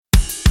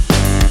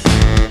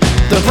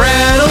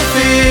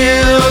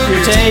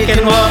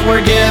taking what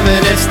we're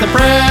given. It's the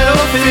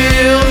Prattle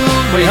Field.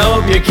 We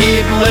hope you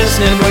keep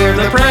listening. We're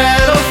the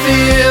Prattle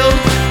Field.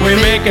 We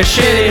make a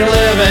shitty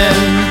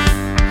living.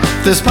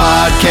 This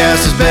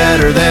podcast is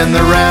better than the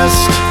rest.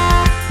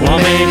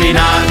 Well, maybe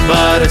not,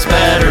 but it's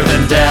better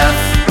than death.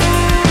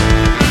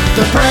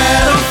 The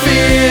Prattle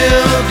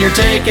Field. You're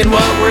taking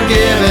what we're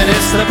given.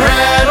 It's the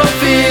Prattle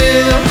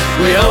Field.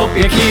 We hope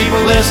you keep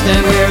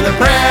listening. We're the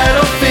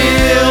Prattle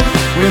Field.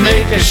 We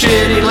make a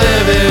shitty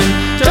living.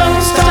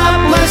 Don't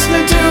stop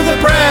listening to the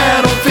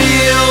Prattle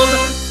Field.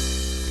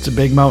 It's a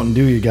big Mountain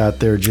Dew you got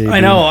there, JB. I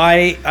know.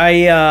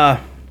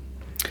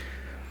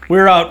 We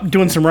were out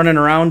doing some running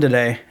around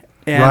today.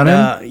 And,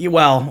 running?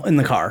 Well, in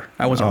the car.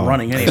 I wasn't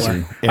running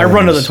anywhere. I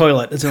run to the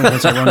toilet. That's the only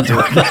place I run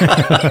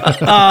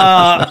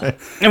to.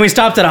 And we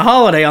stopped at a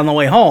Holiday on the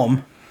way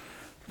home.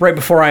 Right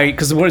before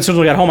because as soon as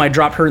we got home, I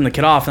dropped her and the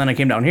kid off, and then I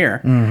came down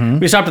here. Mm-hmm.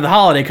 We stopped at the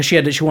Holiday because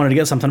she wanted to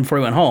get something before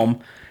we went home.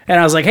 And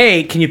I was like,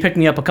 hey, can you pick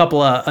me up a couple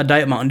of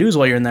Diet Mountain Dews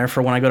while you're in there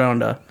for when I go down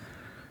to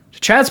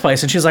Chad's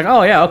place? And she's like,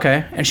 oh, yeah,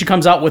 okay. And she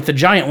comes out with the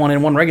giant one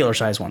and one regular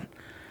size one.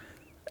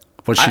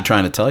 What's she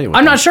trying to tell you?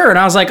 I'm not sure. And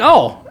I was like,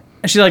 oh.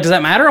 And she's like, does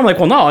that matter? I'm like,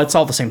 well, no, it's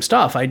all the same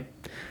stuff. It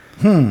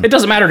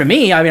doesn't matter to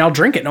me. I mean, I'll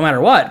drink it no matter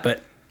what,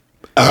 but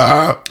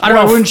I don't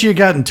know. Wouldn't she have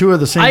gotten two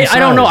of the same size? I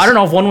don't know. I don't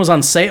know if one was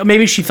on sale.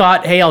 Maybe she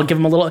thought, hey, I'll give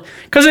him a little,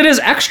 because it is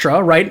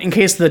extra, right? In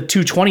case the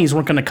 220s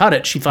weren't going to cut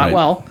it. She thought,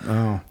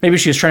 maybe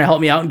she was trying to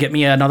help me out and get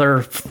me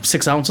another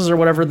 6 ounces or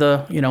whatever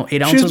 8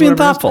 ounces. She was being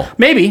thoughtful.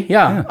 Maybe,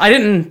 yeah. I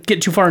didn't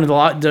get too far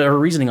into her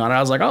reasoning on it. I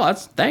was like, oh,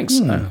 that's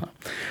thanks.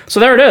 So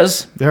there it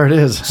is. There it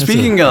is.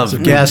 Speaking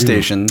of gas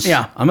stations,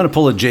 yeah. I'm going to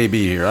pull a JB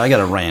here. I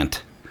got a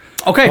rant.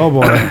 Okay. Oh,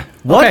 boy.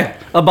 What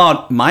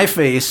about my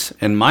face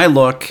and my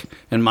look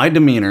and my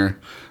demeanor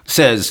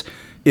says,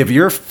 if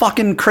you're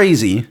fucking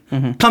crazy,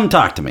 come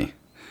talk to me?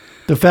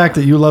 The fact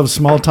that you love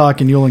small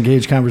talk and you'll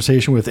engage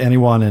conversation with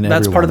anyone and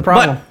That's everyone. part of the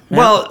problem. But,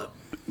 well,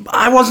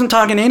 I wasn't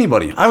talking to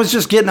anybody. I was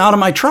just getting out of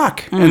my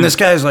truck. And this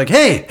guy's like,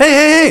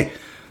 hey.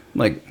 I'm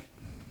like,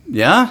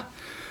 yeah?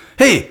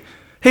 Hey,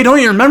 don't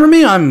you remember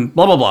me? I'm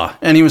blah, blah, blah.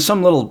 And he was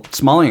some little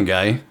Somalian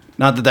guy.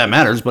 Not that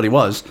matters, but he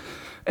was.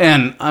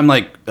 And I'm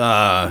like,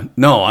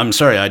 no, I'm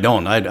sorry, I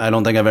don't. I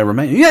don't think I've ever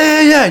met you.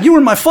 Yeah. You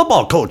were my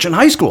football coach in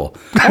high school.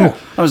 I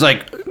was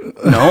like,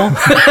 no.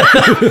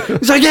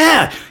 He's like,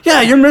 yeah,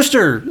 you're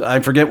Mr. I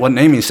forget what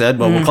name he said,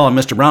 but we'll call him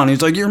Mr. Brown.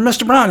 He's like, you're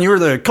Mr. Brown. You were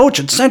the coach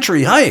at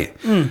Century High.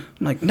 I'm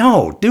like,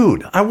 no,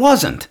 dude, I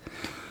wasn't.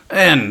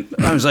 And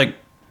I was like,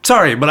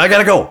 sorry, but I got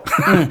to go.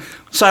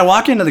 So I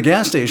walk into the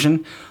gas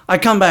station. I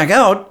come back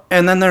out,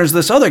 and then there's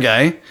this other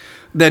guy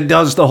that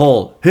does the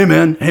whole, hey,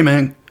 man,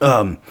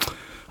 I'm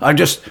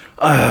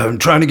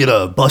trying to get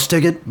a bus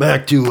ticket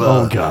back to,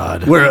 oh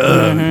God, where,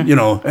 and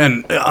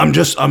I'm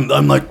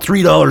like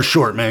 $3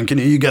 short, man.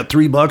 You got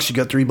 $3? You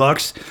got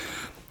 $3?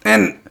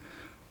 And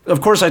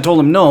of course I told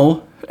him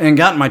no and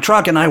got in my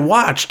truck and I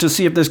watched to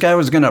see if this guy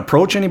was going to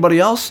approach anybody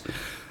else.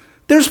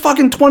 There's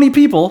fucking 20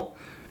 people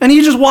and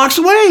he just walks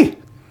away.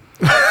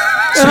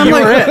 So I'm you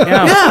like, were it,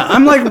 yeah.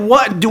 I'm like,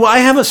 what? Do I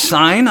have a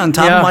sign on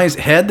top of my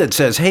head that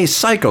says, hey,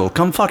 psycho,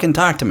 come fucking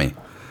talk to me?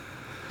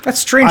 That's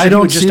strange. I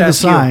don't see the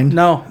sign.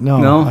 No,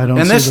 I don't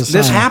and see the sign.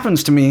 this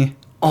happens to me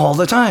all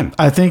the time.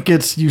 I think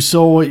it's you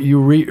sow what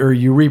you reap, or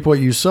you reap what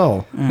you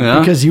sow.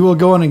 Yeah. Because you will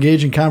go and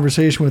engage in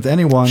conversation with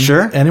anyone.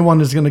 Sure. Anyone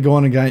is going to go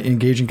and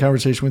engage in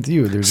conversation with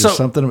you. There's just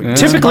something.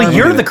 Typically,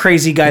 you're the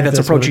crazy guy that's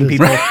approaching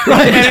people.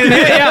 Right.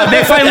 Yeah,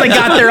 they finally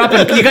got their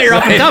you got your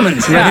up and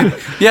comings.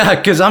 Yeah,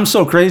 because I'm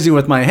so crazy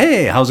with my,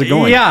 hey, how's it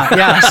going?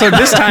 Yeah. So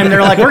this time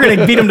they're like, we're going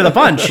to beat him to the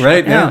punch.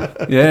 Right?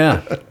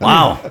 Yeah.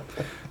 Wow.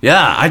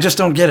 Yeah, I just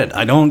don't get it.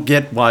 I don't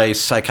get why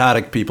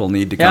psychotic people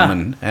need to come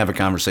and have a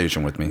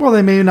conversation with me. Well,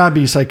 they may not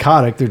be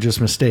psychotic. They're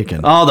just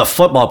mistaken. Oh, the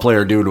football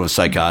player dude was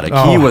psychotic.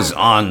 Oh. He was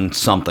on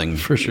something.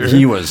 For sure.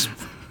 He was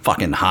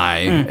fucking high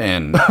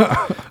and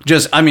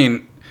just,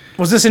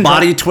 was this in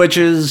body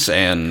twitches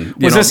and...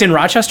 Was this in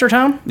Rochester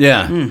town?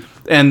 Yeah.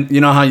 And you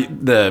know how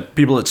the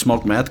people that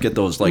smoke meth get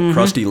those like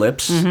crusty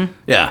lips?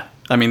 Yeah.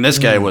 This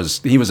guy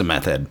he was a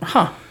meth head.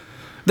 Huh.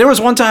 There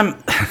was one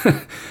time...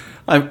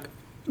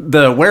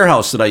 the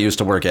warehouse that I used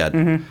to work at,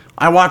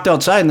 I walked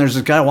outside and there's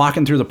this guy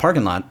walking through the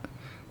parking lot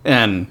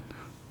and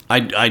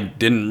I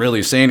didn't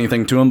really say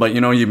anything to him, but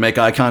you make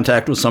eye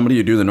contact with somebody,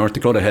 you do the North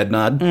Dakota head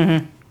nod.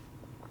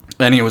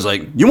 And he was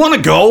like, you want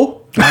to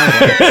go?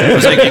 I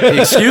was like,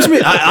 excuse me?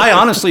 I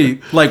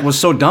honestly was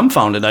so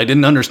dumbfounded. I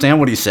didn't understand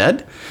what he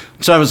said.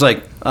 So I was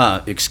like,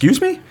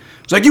 excuse me?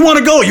 He's like, you want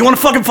to go? You want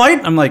to fucking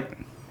fight? I'm like,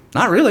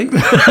 not really.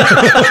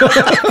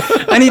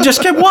 And he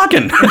just kept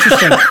walking.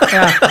 Interesting.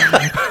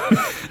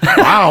 Yeah.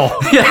 Wow.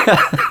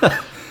 Yeah.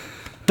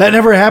 That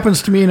never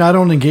happens to me, and I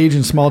don't engage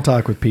in small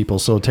talk with people,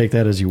 so take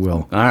that as you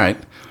will. All right.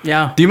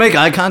 Yeah. Do you make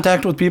eye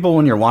contact with people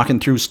when you're walking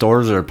through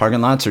stores or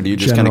parking lots, or do you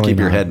just kind of keep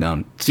your head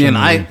down? See, and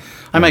I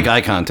make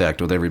eye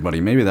contact with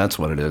everybody. Maybe that's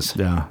what it is.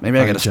 Yeah. Maybe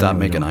I got to stop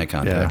making eye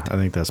contact. Yeah, I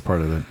think that's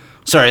part of it.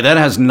 Sorry, that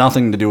has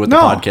nothing to do with the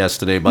No. podcast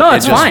today, but No, it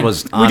it's just fine.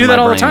 was We on do that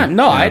my all the brain. time.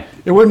 No, Yeah.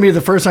 It wouldn't be the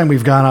first time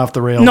we've gone off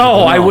the rails.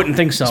 no, I wouldn't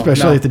think so.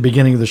 Especially No. at the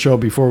beginning of the show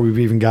before we've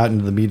even gotten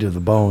to the meat of the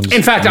bones.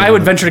 In fact, I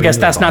would venture to guess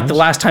that's not the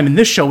last time in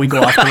this show we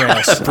go off the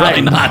rails.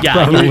 Probably not. Yeah,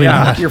 Probably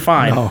yeah, not. you're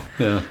fine. No.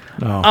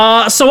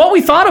 Yeah. So what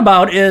we thought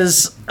about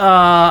is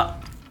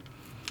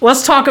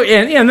let's talk.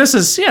 And this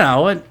is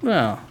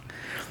well,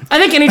 I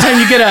think anytime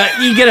you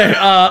get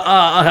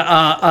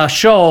a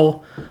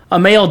show, a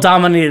male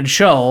dominated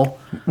show,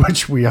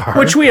 Which we are.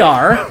 which we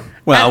are,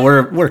 Well,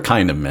 we're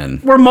kind of men.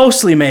 we're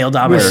mostly male with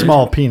dominated.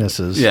 small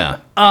penises. Yeah.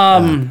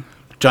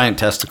 Giant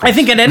testicles. I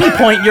think at any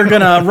point you're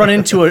gonna run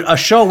into a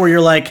show where you're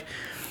like,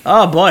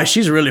 oh boy,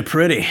 she's really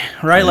pretty,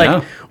 right?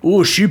 Like,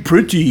 oh, she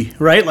pretty,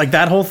 right? Like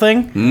that whole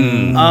thing.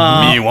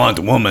 me want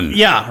woman.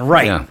 Yeah,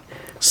 right. Yeah.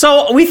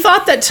 So we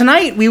thought that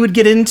tonight we would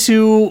get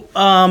into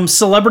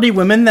celebrity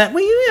women that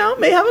we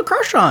may have a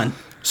crush on.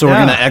 So we're Yeah.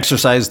 gonna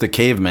exercise the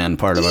caveman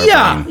part of our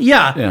Yeah, brain.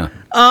 yeah. Yeah.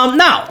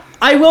 Now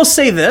I will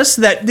say this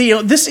that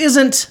this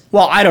isn't.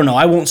 Well, I don't know.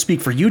 I won't speak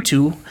for you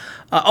two.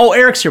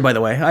 Eric's here, by the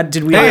the way.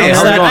 Did we Hey, announce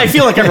how's it that? going? I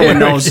feel like everyone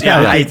knows.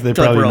 Yeah, Yeah, I I think they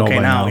feel like we're probably know okay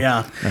by now.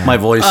 now. Yeah. My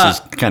voice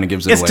kind of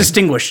gives it It's away.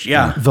 distinguished.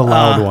 Yeah, The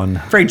loud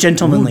one. very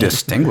gentlemanly.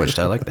 Distinguished.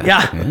 I like that.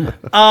 Yeah.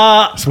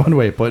 That's one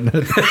way of putting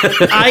it.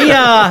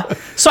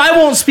 So I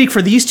won't speak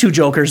for these two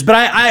jokers, but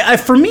I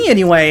for me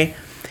anyway,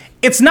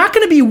 it's not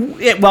going to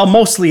be. Well,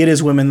 mostly it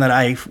is women that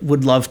I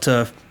would love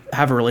to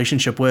have a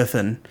relationship with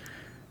and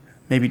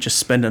maybe just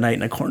spend a night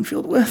in a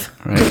cornfield with.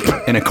 Right.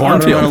 In a On a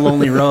cornfield.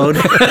 lonely road.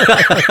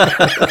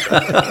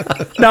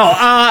 No,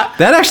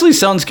 That actually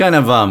sounds kind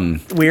of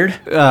weird.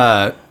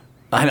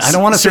 I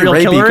don't want to say Serial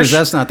rapey killerish? because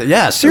that's not the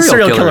serial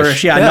Serial killerish.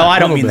 killerish. Yeah, no, I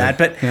don't a mean little that.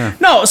 bit.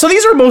 But no, so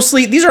these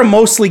are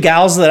mostly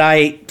gals that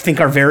I think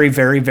are very,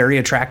 very, very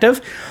attractive.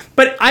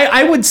 But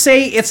I would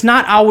say it's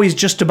not always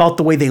just about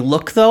the way they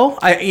look, though.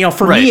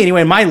 For Right. me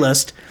anyway, my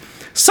list,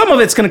 some of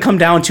it's going to come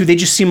down to they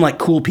just seem like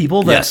cool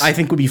people that Yes. I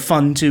think would be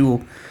fun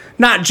to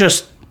not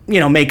just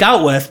make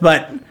out with,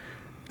 but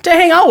to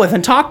hang out with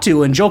and talk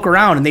to and joke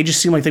around, and they just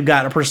seem like they've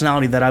got a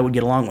personality that I would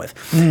get along with.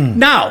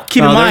 Now,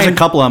 keep in There's mind, a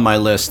couple on my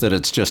list that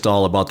it's just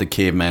all about the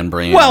caveman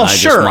brain. Well, and I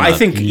just sure, wanna I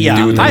think, yeah.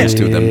 do things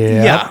to them.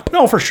 Yeah.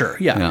 No, for sure.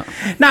 Yeah.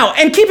 Yeah. Now,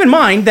 and keep in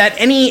mind that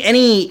any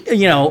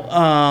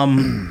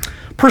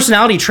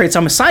personality traits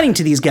I'm assigning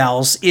to these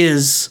gals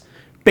is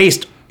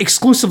based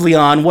exclusively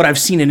on what I've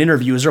seen in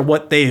interviews or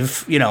what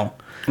they've,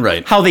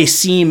 Right. how they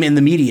seem in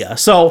the media.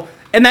 So,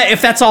 and that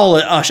if that's all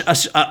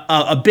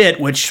a bit,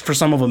 which for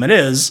some of them it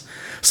is,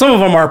 some of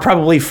them are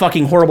probably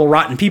fucking horrible,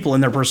 rotten people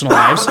in their personal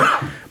lives.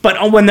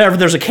 But whenever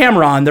there's a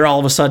camera on, they're all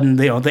of a sudden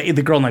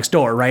the girl next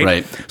door, right?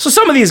 Right. So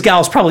some of these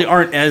gals probably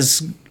aren't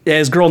as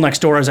girl next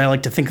door as I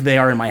like to think they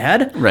are in my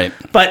head. Right.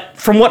 But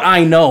from what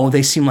I know,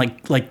 they seem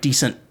like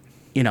decent,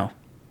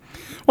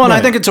 Well, and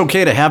I think it's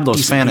okay to have those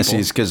Decent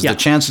fantasies people. because Yeah. the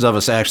chances of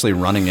us actually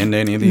running into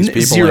any of these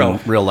people Zero. in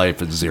real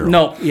life is zero.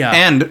 No, yeah.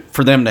 And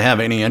for them to have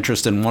any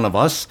interest in one of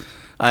us,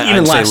 even I'd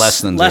less. say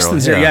less than zero. Less than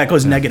zero. Yeah, it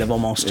goes negative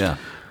almost. Yeah.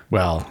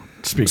 Well,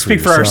 speak Speak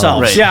for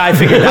yourself. ourselves. Right. Yeah, I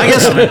figured. I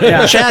guess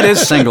Yeah. Chad is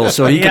single,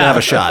 so he could Yeah. have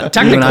a shot.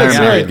 Technically, you and I are yeah.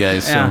 married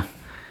guys, so. Yeah.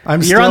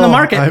 I'm You're on the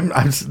market.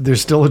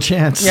 There's still a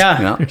chance.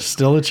 Yeah. Yeah. There's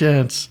still a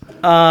chance.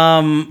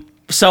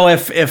 So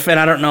if and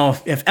I don't know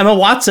if Emma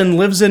Watson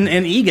lives in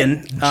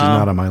Egan. She's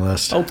not on my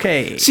list.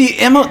 Okay. See,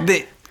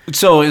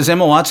 so is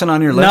Emma Watson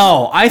on your list?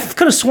 No, I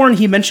could have sworn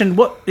he mentioned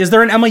what is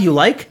there an Emma you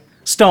like?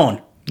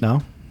 Stone.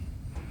 No?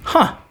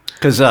 Huh.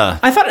 Because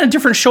I thought in a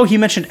different show he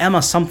mentioned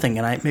Emma something,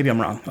 and maybe I'm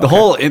wrong. the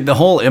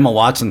whole Emma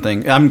Watson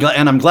thing, I'm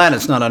glad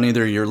it's not on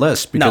either of your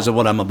lists because No. of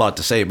what I'm about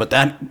to say, but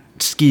that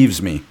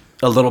skeeves me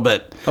a little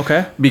bit.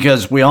 Okay.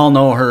 Because we all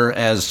know her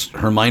as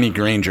Hermione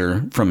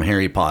Granger from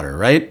Harry Potter,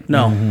 right?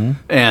 No,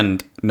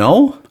 And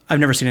no? I've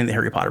never seen any of the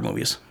Harry Potter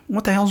movies.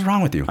 What the hell's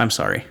wrong with you? I'm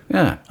sorry.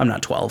 Yeah. I'm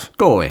not 12.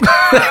 Go away.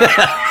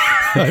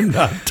 I'm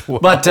not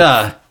 12. But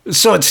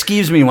so it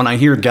skeeves me when I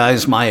hear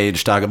guys my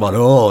age talk about,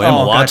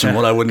 Emma Watson, gotcha.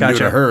 what I wouldn't do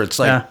Gotcha. to her. It's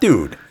like, Yeah.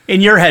 dude. In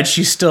your head,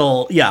 she's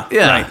still Yeah.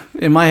 Right.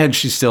 In my head,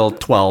 she's still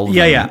 12.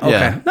 Yeah, and- yeah. Okay.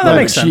 No, that But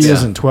makes sense. She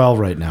isn't 12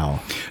 right now.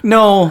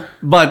 No,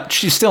 but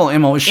she's still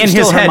Emma. She's In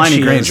still his head, Hermione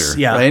she Granger, is,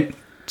 yeah. right?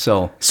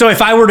 So So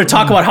if I were to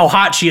talk about how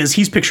hot she is,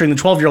 he's picturing the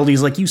 12-year-old.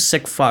 He's like, "You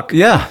sick fuck."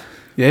 yeah.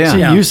 See,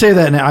 Yeah. you say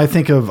that, and I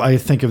think of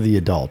the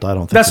adult. I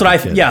don't think That's of what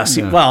the I. kid. Yeah.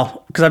 See,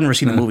 well, because I've never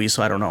seen the movie,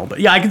 so I don't know. But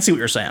yeah, I can see what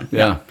you're saying.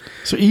 Yeah.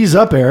 So ease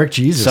up, Eric.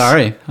 Jesus.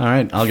 Sorry. All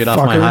right. I'll get off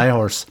my Fucker. high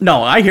horse.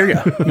 No, I hear you.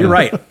 You're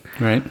right.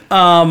 Right.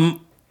 All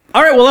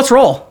right. Well, let's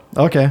roll.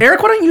 Okay.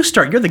 Eric, why don't you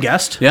start? You're the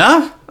guest.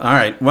 Yeah? All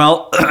right.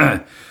 Well,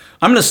 I'm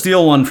going to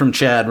steal one from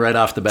Chad right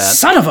off the bat.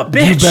 Son of a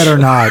bitch. You better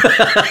not.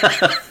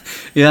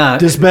 Yeah.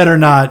 This better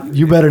not.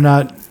 You better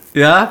not.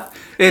 Yeah.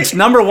 It's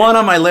number one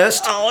on my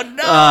list. Oh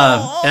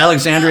no.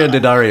 Alexandria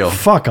Daddario.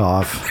 Fuck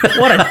off.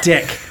 What a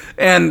dick.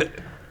 And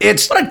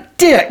it's. What a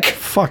dick.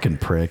 Fucking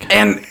prick.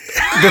 And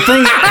the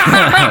thing.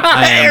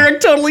 I am.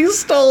 Eric totally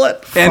stole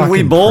it. And we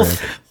Fucking both.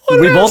 prick.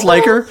 We both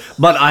like her,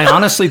 but I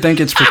honestly think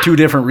it's for two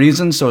different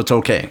reasons, so it's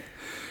okay.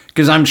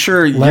 Because I'm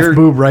sure Left you're.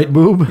 boob, right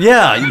boob.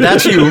 Yeah,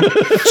 that's you.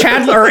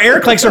 Chad or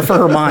Eric likes her for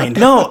her mind.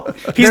 No,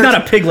 He's not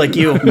a pig like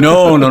you.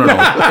 No.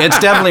 It's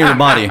definitely her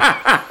body.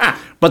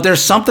 But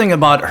there's something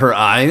about her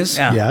eyes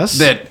Yeah. Yes.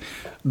 that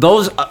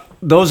those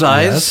eyes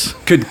Yes.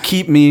 could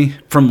keep me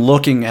from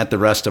looking at the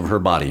rest of her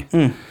body.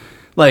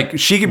 Like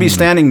she could be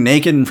standing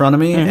naked in front of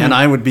me, and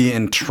I would be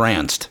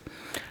entranced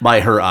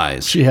by her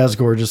eyes. She has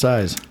gorgeous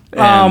eyes.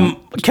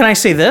 Can I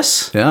say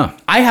this? Yeah.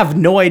 I have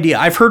no idea.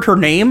 I've heard her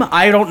name.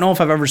 I don't know if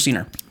I've ever seen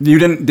her. You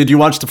didn't? Did you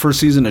watch the first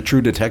season of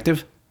True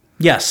Detective?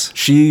 Yes.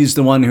 She's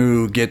the one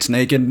who gets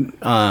naked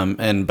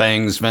and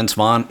bangs Vince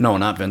Vaughn. No,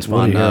 not Vince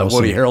Vaughn. Woody Harrelson.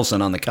 Woody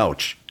Harrelson on the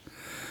couch.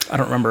 I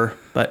don't remember,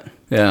 but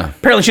Yeah.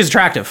 apparently she's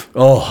attractive.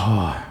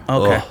 Oh.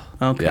 Okay.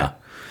 Okay. Yeah.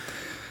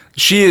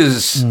 She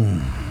is.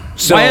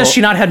 So, Why has she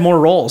not had more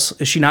roles?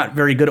 Is she not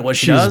very good at what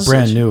she She's does?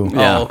 brand new.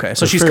 Yeah. Oh, okay.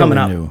 So They're she's fairly coming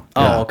up. new.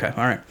 Oh, Yeah. okay.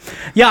 All right.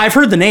 Yeah, I've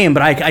heard the name,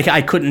 but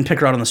I couldn't pick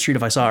her out on the street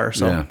if I saw her.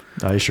 So Yeah.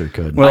 I sure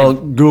could. Well,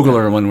 Google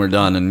her when we're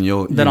done, and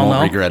you then I'll won't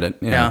know. regret it.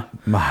 Yeah.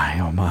 My,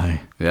 oh my.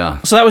 Yeah.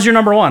 So that was your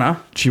number one, huh?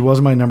 She was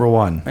my number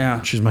one.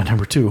 Yeah. She's my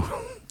number two.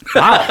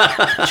 Wow.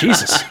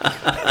 Jesus.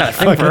 Got a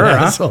thing for her,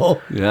 huh?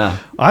 Asshole. Yeah.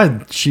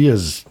 She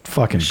is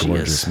fucking She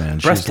gorgeous, is man.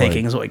 She's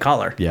breathtaking like- is what we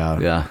call her. yeah.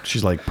 Yeah.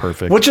 She's like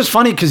perfect. Which is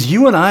funny because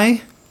you and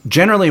I,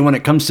 generally, when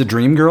it comes to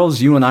dream girls,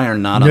 you and I are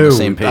not on No, the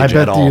same page I bet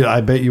at all. you.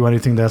 I bet you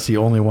anything. That's the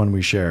only one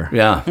we share.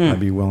 Yeah. I'd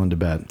be willing to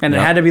bet. And it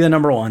Yeah. had to be the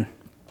number one.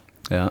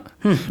 Yeah.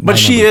 My But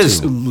she number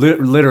is two.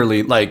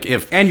 literally like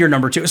if And your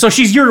number two. So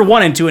she's your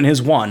one and two and his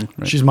one.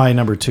 She's my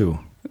number two.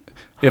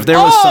 there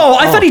was Oh,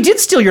 some, I thought he did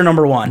steal your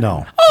number one.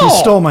 No, Oh. he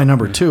stole my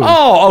number two.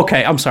 Oh,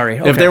 okay. I'm sorry.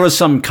 Okay. if there was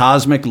some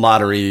cosmic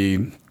lottery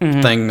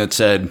thing that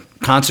said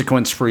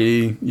consequence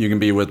free, you can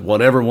be with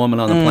whatever woman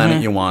on the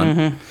planet you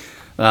want,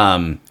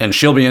 and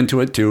she'll be into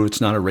it too.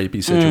 It's not a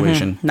rapey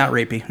situation. Not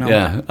rapey. No.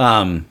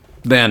 Yeah.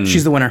 Then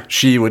She's the winner.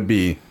 She would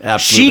be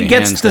absolutely. She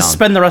gets hands to down.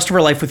 spend the rest of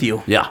her life with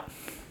you. Yeah.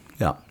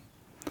 Yeah.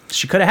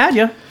 She could have had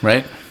you.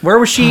 Right. Where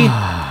was she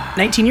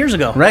 19 years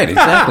ago? Right.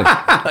 Exactly.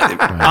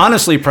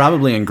 Honestly,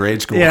 probably in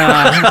grade school.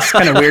 Yeah, it's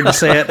kind of weird to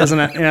say it, isn't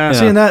it? Yeah.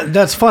 See, and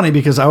that's funny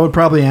because I would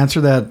probably answer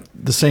that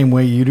the same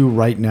way you do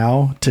right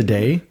now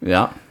today.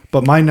 Yeah.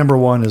 But my number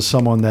one is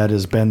someone that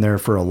has been there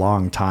for a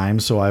long time,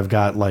 so I've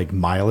got like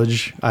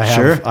mileage. I have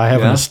Sure, I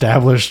have an yeah.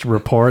 established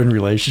rapport and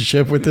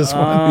relationship with this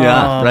one.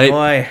 Yeah. Oh, Right.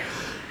 boy.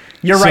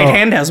 Your So- right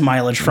hand has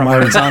mileage from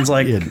her, it sounds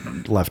like. Yeah,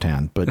 left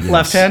hand, but yes,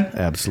 Left hand?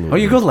 absolutely.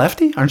 Oh, you go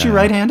lefty? Aren't you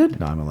right-handed?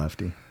 No, I'm a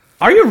lefty.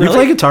 Are you You really?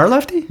 play guitar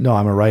lefty? No,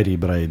 I'm a righty,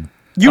 but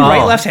You Oh.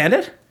 write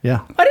left-handed?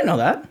 yeah. I didn't know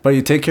that. But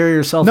you take care of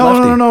yourself No,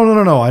 lefty.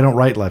 no. I don't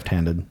write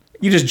left-handed.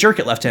 You just jerk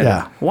it left-handed.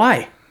 Yeah.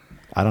 Why?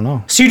 I don't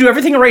know. So you do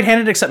everything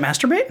right-handed except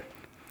masturbate?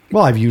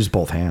 Well, I've used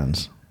both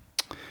hands.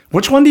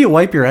 Which one do you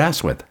wipe your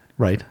ass with?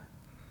 Right.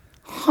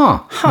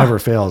 Huh. Never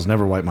fails.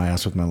 Never wipe my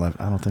ass with my left.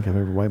 I don't think I've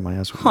ever wiped my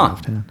ass with my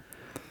left hand.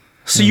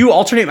 So you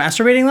alternate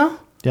masturbating though?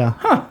 Yeah.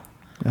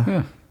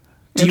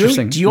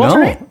 Interesting. Do you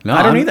alternate? No,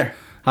 I don't I'm- either.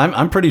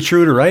 I'm pretty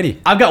true to righty.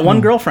 I've got one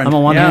girlfriend. I'm a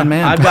one-man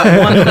man. I've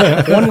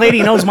got one one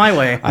lady knows my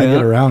way. I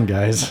get around,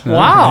 guys.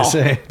 Wow. I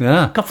say.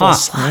 Yeah. Couple of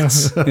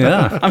sluts.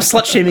 Yeah. I'm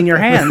slut shaming your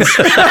hands.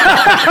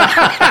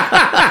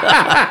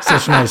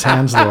 Such nice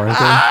hands, though, aren't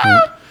they?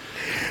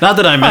 Not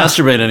that I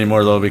masturbate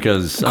anymore though,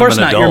 because of course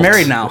I'm an not. You're adult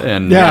married now.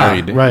 And Yeah,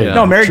 married. right. Yeah.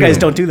 No, married True. guys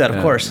don't do that,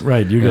 of course.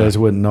 Right. You guys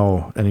wouldn't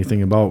know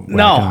anything about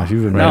No. whacking off.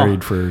 You've been No.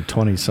 married for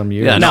 20 some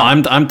years. Yeah. No,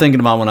 I'm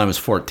thinking about when I was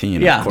 14.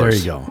 Yeah. Of course.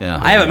 There you go. Yeah.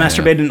 I haven't Yeah.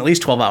 masturbated in at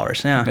least 12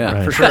 hours. Yeah,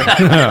 Yeah. for sure.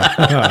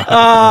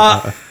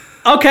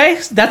 Okay,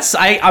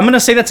 I'm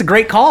gonna say that's a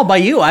great call by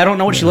you. I don't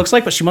know what she looks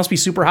like, but she must be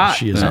super hot.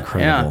 She is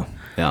incredible.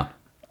 Yeah.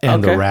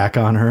 And Okay. the rack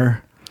on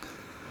her.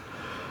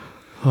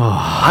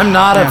 I'm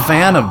not a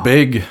fan of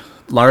big,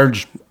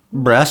 large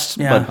breasts,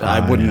 Yeah. but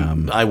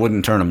I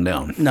wouldn't turn them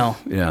down. No,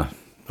 Yeah.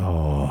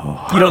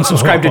 you don't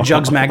subscribe to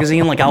Jugs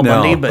magazine like Al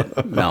Bundy,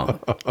 but no.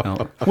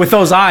 with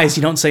those eyes,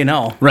 you don't say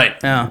no. Right.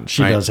 Yeah,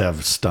 She Right. does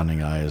have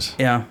stunning eyes.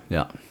 yeah.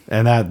 Yeah.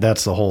 And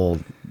that's the whole,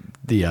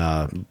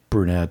 the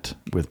brunette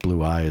with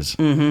blue eyes.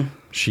 Mm-hmm.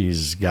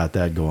 She's got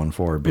that going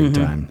for her big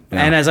time.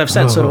 And as I've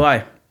said, so do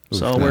I.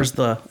 So where's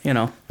the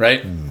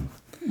Right.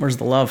 where's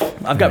the love?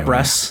 I've got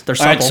breasts. They're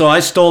All right. supple. So I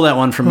stole that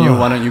one from you.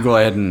 Why don't you go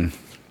ahead and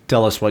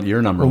tell us what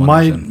your number Well,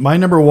 one is? my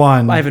number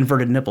one. I have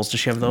inverted nipples. Does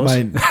she have those?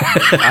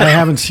 I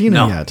haven't seen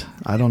No. it yet.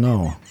 I don't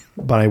know,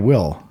 but I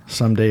will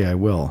someday. I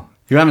will.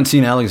 You haven't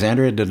seen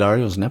Alexandria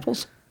Daddario's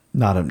nipples?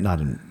 Not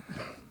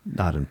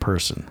in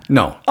person.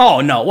 No. Oh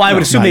no! Well, I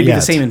would assume not they'd be the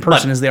yet. same in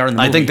person as they are in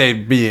the movie. I think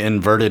they'd be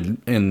inverted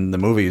in the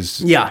movies.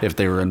 Yeah. If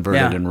they were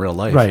inverted Yeah. in real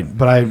life. Right,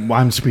 but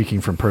I'm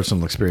speaking from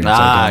personal experience.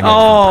 Ah, I don't gotcha. know from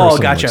Oh,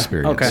 personal gotcha.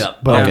 experience. Okay. Yeah.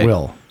 But Okay. I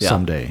will Yeah.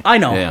 someday. I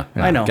know. Yeah.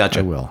 I know. Gotcha.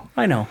 I will.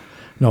 I know.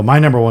 No, my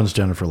number one's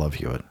Jennifer Love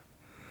Hewitt.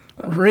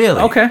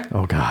 Really? Okay.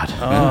 Oh God.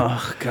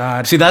 Oh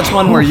God. See, that's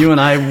one where you and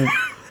I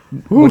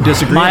would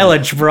disagree.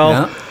 Mileage, bro.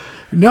 Yeah.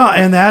 No,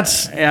 and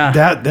that's Yeah.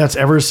 that's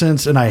ever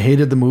since. And I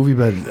hated the movie,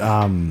 but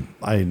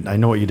I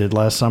know what you did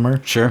last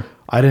summer. Sure.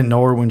 I didn't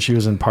know her when she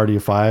was in Party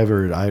of Five,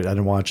 or I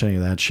didn't watch any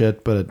of that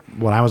shit. But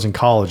when I was in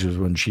college, was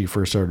when she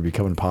first started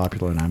becoming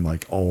popular, and I'm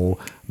like, oh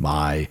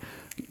my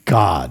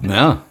God,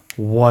 Yeah.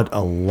 what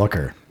a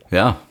looker!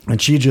 Yeah. And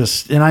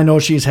and I know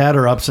she's had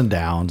her ups and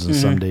downs, and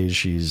some days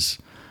she's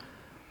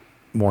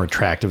more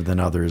attractive than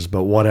others,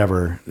 but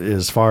whatever.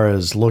 As far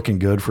as looking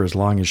good for as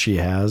long as she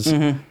has,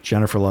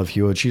 Jennifer Love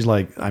Hewitt, she's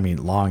like, I mean,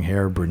 long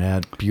hair,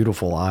 brunette,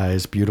 beautiful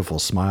eyes, beautiful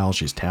smile.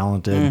 She's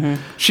talented.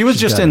 She was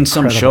She's just got in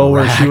some incredible show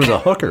where she rack. was a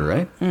hooker,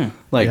 right?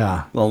 Like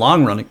Yeah. the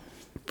long running.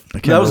 I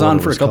can't That was remember on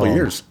what it for a couple called.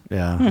 years.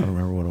 Yeah, I don't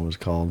remember what it was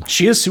called.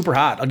 She is super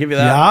hot. I'll give you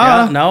that.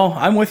 Yeah? No,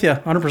 I'm with you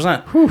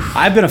 100%.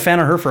 I've been a fan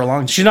of her for a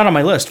long. She's not on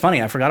my list.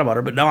 Funny, I forgot about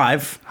her, but no,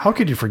 How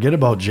could you forget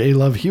about J.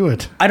 Love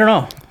Hewitt? I don't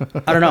know.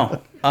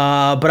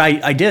 But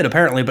I did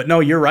apparently. But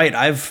no, you're right.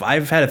 I've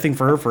had a thing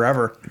for her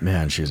forever.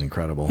 Man, she's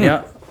incredible.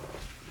 Yeah.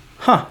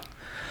 Huh.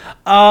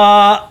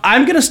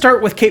 I'm gonna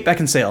start with Kate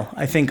Beckinsale.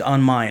 I think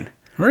on mine.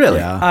 Really?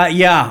 Yeah.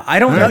 Yeah. I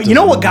don't know. That You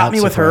know does what got not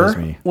me with her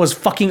surprise me. was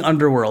fucking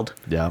Underworld.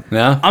 Yeah.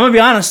 Yeah. I'm gonna be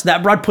honest.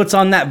 That broad puts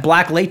on that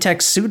black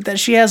latex suit that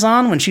she has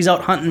on when she's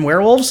out hunting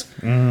werewolves.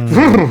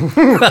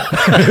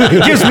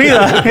 It gives me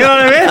the, you know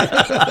what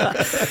I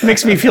mean?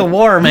 Makes me feel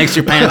warm. Makes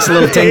your pants a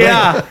little tingly.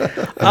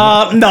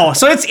 Yeah. No.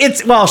 So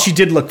it's well, she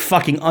did look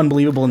fucking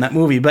unbelievable in that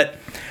movie, but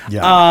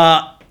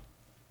Yeah.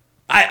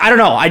 I don't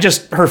know. I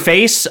just her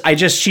face.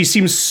 She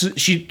seems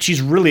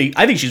she's really.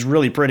 I think she's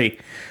really pretty,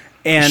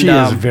 and she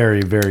is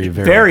very, very,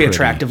 very, very pretty.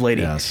 attractive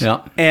lady. Yes.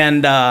 Yeah.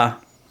 And,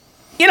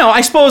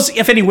 I suppose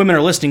if any women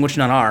are listening, which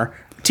none are,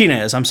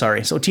 Tina is, I'm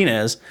sorry. So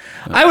Tina is.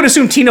 I would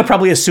assume Tina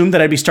probably assumed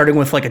that I'd be starting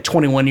with like a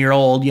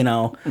 21-year-old, Right.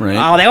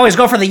 Oh, they always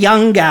go for the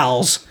young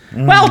gals.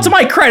 Well, to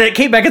my credit,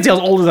 Kate Beckinsale's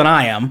older than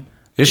I am.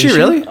 Is she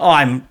really? Oh,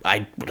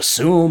 I would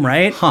assume,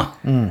 right? Huh.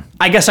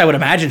 I guess I would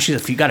imagine she's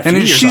got a few And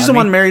years she's the on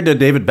one me. married to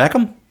David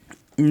Beckham?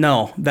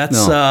 No,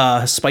 that's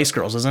No. Spice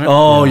Girls, isn't it?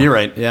 Oh, you're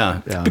right.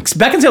 Yeah. Yeah.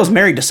 Beckinsale's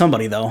married to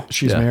somebody, though.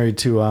 She's Yeah. married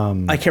to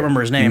I can't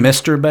remember his name.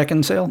 Mr.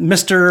 Beckinsale?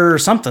 Mr.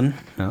 something.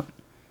 Yeah.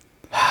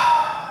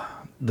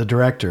 the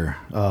director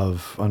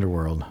of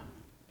Underworld.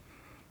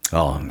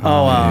 Oh, you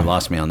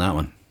lost me on that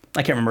one.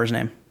 I can't remember his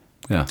name.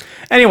 Yeah.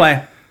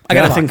 Anyway, I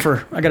got a Fuck. thing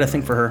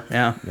for her.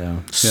 Yeah. Yeah.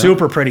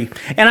 Super pretty.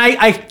 And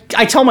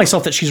I tell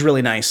myself that she's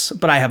really nice,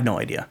 but I have no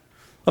idea.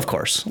 Of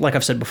course, like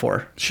I've said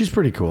before. She's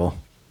pretty cool.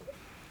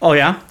 Oh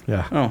yeah?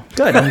 Yeah. Oh,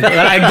 good. I'm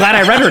glad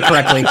I read her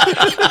correctly.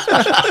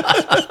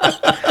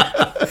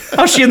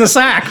 How's she in the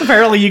sack?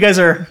 Apparently you guys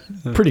are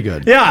Pretty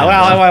good. Yeah,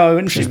 well, why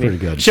wouldn't she She's be? pretty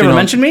good. She ever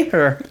mention me?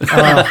 Or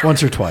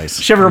Once or twice.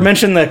 she ever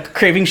mention the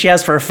craving she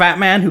has for a fat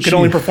man who could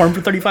only perform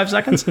for 35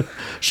 seconds?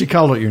 She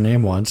called out your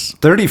name once.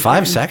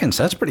 35 seconds.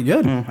 That's pretty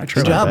good.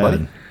 Good job, Not buddy.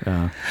 bad.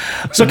 Yeah.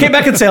 So Kate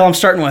Beckinsale I'm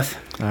starting with.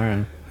 All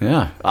right.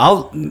 Yeah.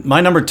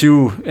 My number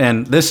 2,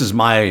 and this is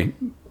my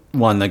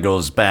one that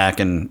goes back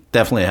and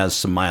definitely has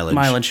some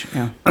mileage.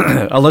 Yeah.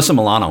 Alyssa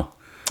Milano.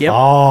 Yep.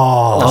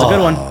 Oh, That's a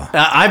good one.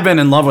 I've been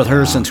in love with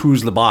her since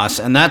Who's the Boss,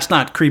 and that's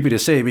not creepy to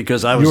say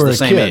because I was were the a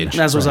same kid. age.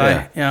 As was I.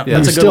 Yeah. Yeah. That's you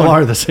a good still one.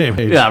 are the same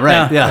age. Yeah, right.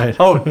 Yeah. Yeah. Right.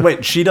 Oh,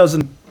 wait, she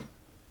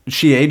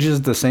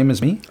ages the same as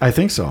me? I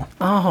think so.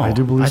 Oh, I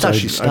do believe I so. thought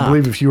she I stopped.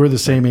 believe if you were the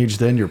same age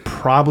then, you're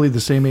probably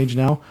the same age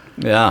now.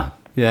 Yeah.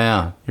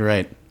 Yeah, you're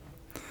right.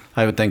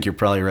 I would think you're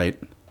probably right.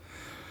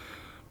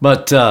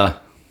 But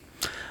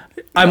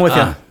I'm with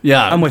you.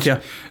 yeah. I'm with you.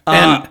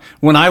 And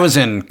when I was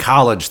in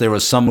college, there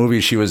was some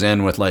movie she was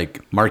in with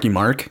like Marky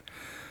Mark,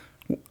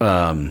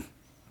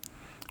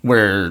 where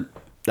I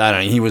don't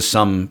know, he was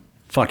some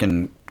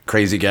fucking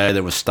crazy guy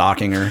that was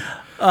stalking her.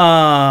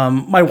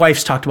 My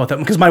wife's talked about that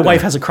because my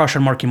wife has a crush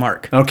on Marky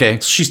Mark. Okay,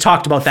 She's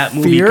talked about that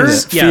movie. Fear?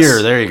 'cause- yes.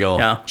 Fear. There you go.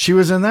 Yeah. She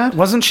was in that?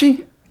 Wasn't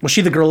she? Was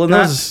she the girl in That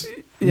that? was,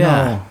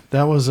 Yeah. No,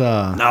 that was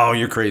No,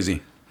 you're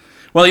crazy.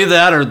 Well, either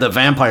that or the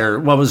vampire.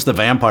 What was the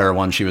vampire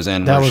one she was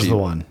in? That where was she- the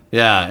one.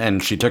 Yeah,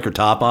 and she took her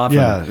top off.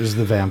 Yeah, and- it was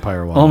the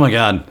vampire one. oh my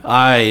god!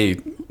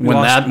 When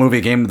lost- that movie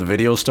came to the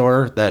video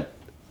store,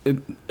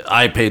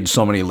 I paid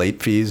so many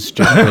late fees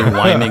just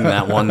rewinding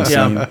that one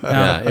scene.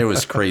 Yeah, it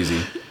was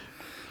crazy.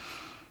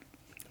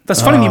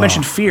 That's funny you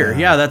mentioned Fear.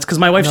 Yeah, that's because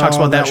my wife talks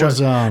No, about that. that show. was,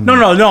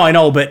 No, I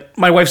know, but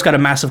my wife's got a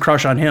massive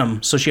crush on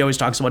him, so she always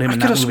talks about him I in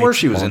could that have movie. swore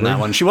she was in that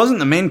one. She wasn't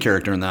the main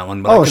character in that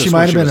one. But I Oh, coulda she swore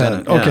might have been was a, in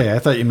it. Yeah. okay. I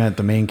thought you meant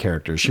the main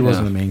character. She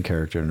wasn't Yeah. the main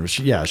character, and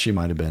she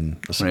might have been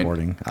a Right.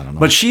 supporting. I don't know.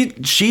 But she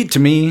to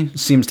me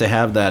seems to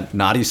have that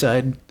naughty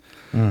side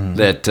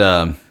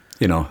that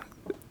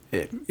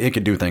it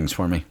could do things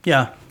for me.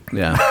 Yeah.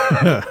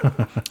 Yeah.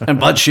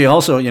 But she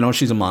also,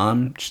 she's a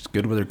mom. She's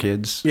good with her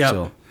kids. Yeah.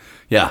 So,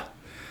 yeah.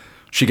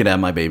 She could have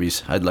my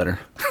babies. I'd let her.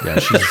 yeah,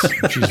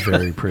 she's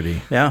very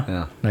pretty. Yeah.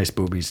 Yeah. Nice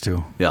boobies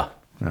too. Yeah.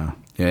 Yeah.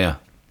 Yeah.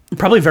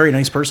 Probably a very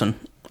nice person.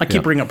 I keep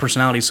Yeah. bringing up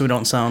personality so we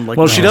don't sound like.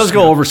 Well, she does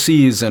go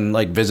overseas and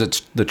like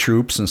visits the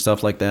troops and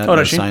stuff like that. Oh,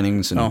 and does she?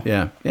 signings and Oh.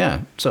 yeah.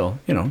 So,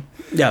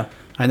 Yeah.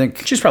 I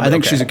think She's probably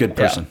okay. she's a good Yeah.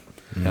 person.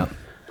 Yeah.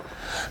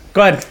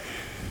 Go ahead.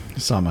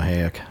 Salma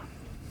Hayek.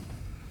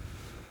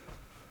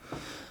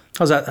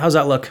 How's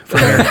that look from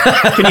here?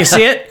 Can you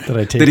see it? Did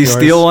I take Did he yours?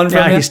 steal one from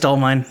Yeah, you? he stole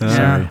mine. Sorry.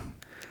 Yeah.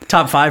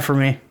 Top 5 for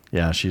me.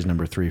 Yeah, she's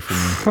number 3 for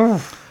me.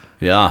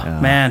 Yeah.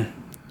 Man.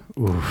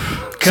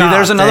 See,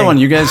 there's another dang. one.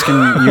 You guys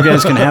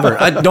can have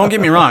her. Don't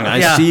get me wrong. I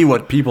Yeah. see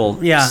what people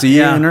Yeah, see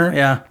yeah, in her.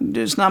 yeah.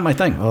 It's not my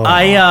thing.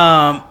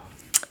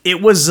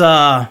 It was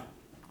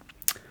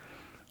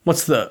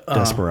what's the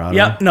Desperado?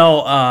 Yep.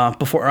 No.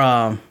 Before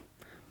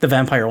the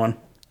vampire one.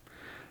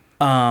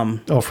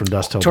 Oh, from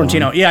Dusk Till Dawn.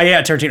 Tarantino.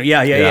 Yeah. Tarantino.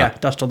 Yeah. Yeah.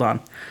 Dusk Till Dawn.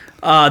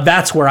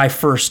 That's where I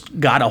first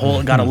got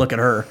a look at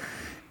her.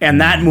 And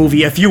that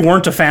movie, if you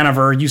weren't a fan of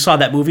her, you saw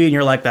that movie and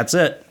you're like, that's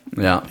it.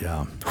 Yeah.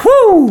 Yeah.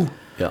 Whoo!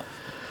 Yeah.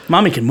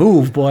 Mommy can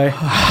move, boy.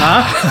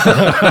 Huh?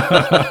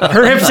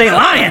 Her hips ain't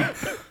lying.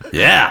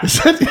 Yeah.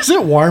 Is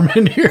it warm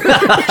in here?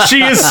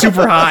 She is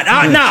super hot.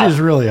 No, She's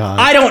really hot.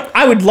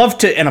 I would love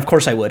to, and of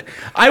course I would.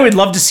 I would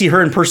love to see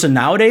her in person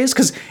nowadays,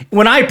 because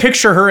when I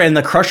picture her and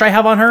the crush I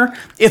have on her,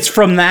 it's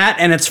from that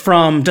and it's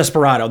from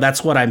Desperado.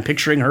 That's what I'm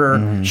picturing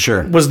her.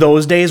 Sure. Was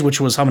those days, which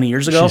was how many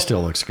years ago? She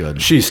still looks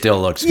good. She still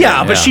looks good.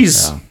 Yeah, but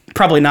she's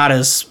probably not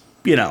as,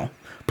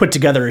 put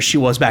together as she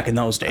was back in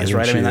those days,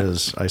 right? She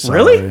is. I saw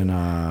Really? her in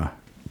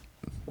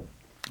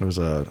it was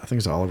I think it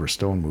was an Oliver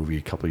Stone movie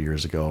a couple of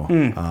years ago.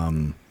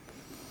 Don't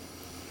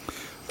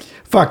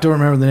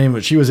remember the name,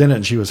 but she was in it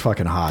and she was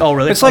fucking hot. Oh,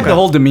 really? It's like Okay. the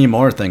whole Demi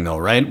Moore thing, though,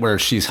 right? Where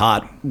she's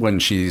hot when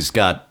she's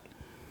got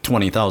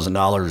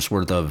 $20,000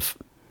 worth of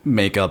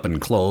makeup and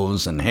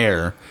clothes and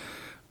hair,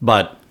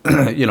 but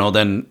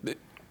then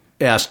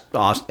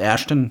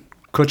Ashton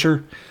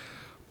Kutcher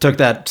took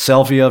that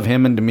selfie of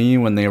him and Demi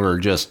when they were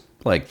just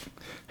like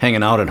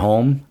hanging out at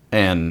home,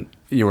 and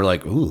you were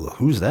like, "Ooh,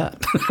 who's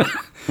that?"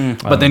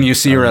 But then you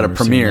see her at a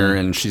premiere,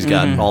 and she's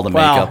got all the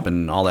Well, makeup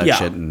and all that yeah.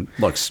 shit, and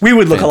looks. We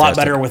would look a lot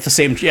fantastic. better with the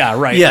same. Yeah,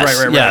 right.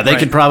 Yes, right. yeah, they right,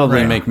 could probably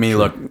right. make me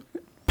look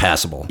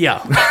passable. Yeah.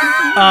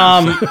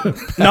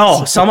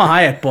 No, Selma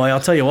Hayek, boy, I'll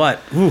tell you what.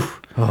 Ooh.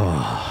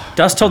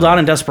 Dusk Till Dawn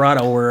and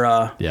Desperado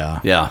were Yeah.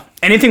 Yeah,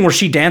 anything where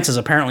she dances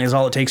apparently is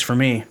all it takes for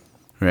me.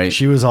 right.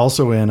 She was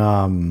also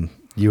in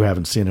you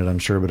haven't seen it, I'm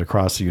sure, but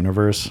Across the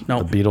Universe,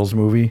 No. the Beatles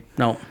movie.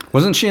 No.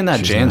 Wasn't she in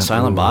that Jay and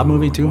Silent Bob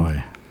movie too?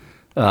 Boy.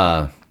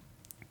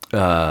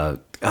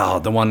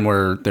 The one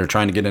where they're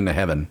trying to get into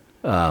heaven.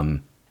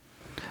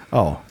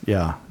 Oh,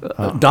 yeah.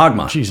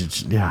 Dogma.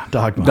 Jesus, yeah,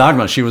 Dogma.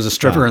 Dogma. She was a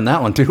stripper in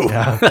that one too.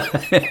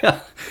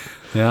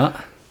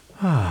 Yeah.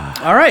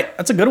 All right,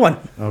 that's a good one.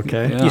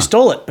 Okay. Yeah. You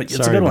stole it, but it's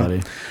Sorry, a good buddy.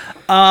 one.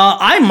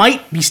 I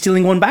might be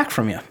stealing one back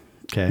from you.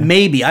 Okay.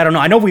 Maybe. I don't know.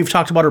 I know we've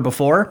talked about her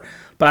before,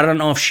 but I don't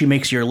know if she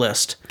makes your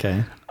list.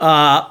 Okay.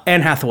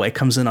 Anne Hathaway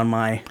comes in on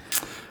my.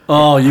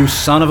 Oh, you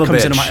son of a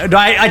Comes bitch. into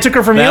my. I took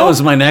her from you. That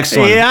was my next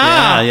one.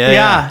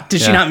 Yeah.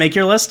 Did she Yeah. not make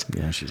your list?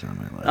 Yeah, she's on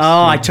my list.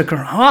 Oh, I took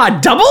her. Oh,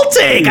 double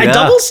take. I Yeah.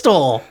 double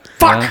stole.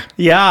 Fuck.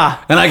 Yeah.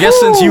 And I guess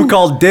since you Ooh.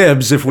 called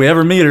dibs, if we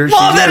ever meet her,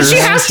 Well, she's then yours. she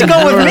has to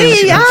go with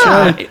me.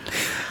 Yeah.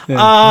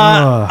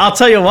 I'll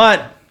tell you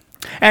what.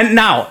 And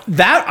now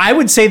that I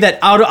would say that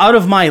out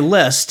of my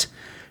list,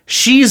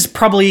 she's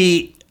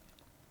probably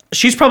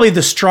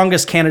the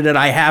strongest candidate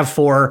I have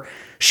for.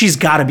 She's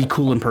got to be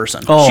cool in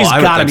person. Oh, She's I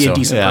would got to think be so. a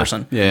decent Yeah.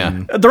 person.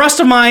 Yeah. The rest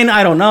of mine,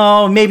 I don't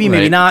know. Maybe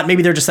Right. not.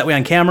 Maybe they're just that way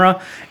on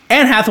camera.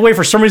 Anne Hathaway,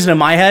 for some reason in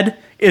my head,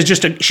 is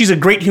just she's a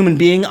great human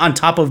being on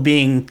top of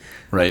being,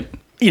 Right.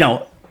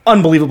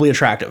 unbelievably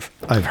attractive.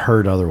 I've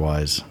heard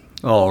otherwise.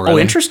 Oh, really? Oh,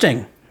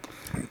 interesting.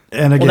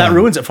 And again, Well, that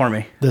ruins it for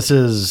me. this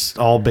is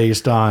all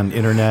based on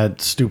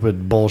internet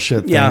stupid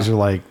bullshit things. Yeah. Or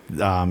like,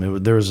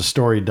 there was a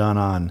story done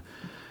on,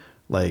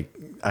 like,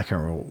 I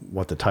can't remember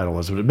what the title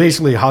was, but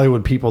basically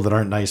Hollywood people that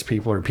aren't nice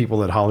people or people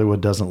that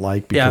Hollywood doesn't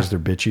like because they're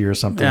bitchy or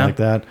something Yeah. like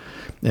that.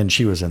 And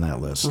she was in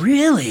that list.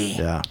 Really?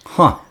 Yeah.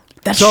 Huh.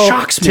 That So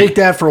shocks me. take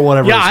that for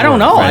whatever. Yeah, it's I don't worth.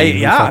 know.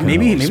 Who fucking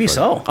Maybe knows, but-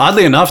 so.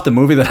 Oddly enough, the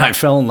movie that I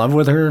fell in love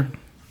with her,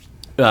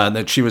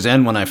 that she was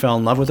in when I fell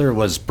in love with her,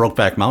 was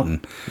Brokeback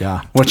Mountain.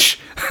 Yeah.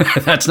 Which,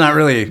 that's not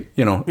really,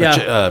 Yeah.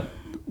 a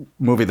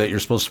movie that you're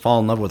supposed to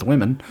fall in love with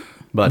women.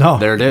 But No,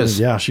 there it is.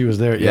 Yeah, she was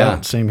there. Yeah,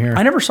 Yeah. same here.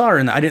 I never saw her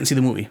in that. I didn't see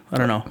the movie. I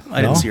don't know. I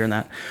didn't No? see her in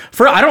that.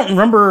 I don't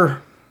remember.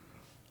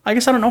 I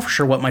guess I don't know for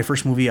sure what my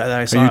first movie that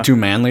I saw. Are you too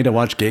manly to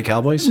watch Gay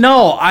Cowboys?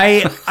 No,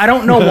 I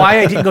don't know why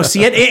I didn't go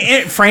see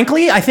it.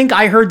 Frankly, I think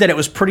I heard that it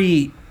was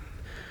pretty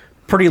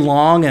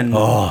long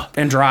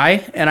and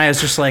dry, and I was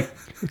just like,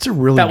 It's a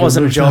really that good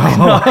wasn't a movie.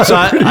 joke. So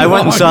I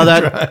went and saw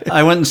that.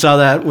 I went and saw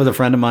that with a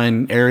friend of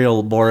mine,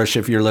 Ariel Borish.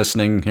 If you're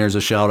listening, here's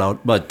a shout out.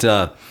 But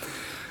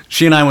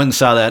she and I went and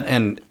saw that,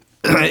 and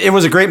it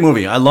was a great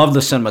movie. I love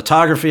the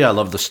cinematography. I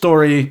love the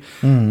story.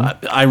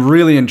 I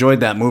really enjoyed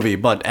that movie.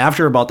 But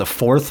after about the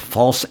fourth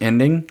false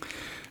ending,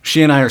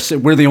 she and I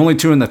we're the only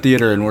two in the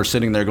theater, and we're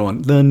sitting there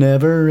going, "The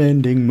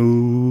never-ending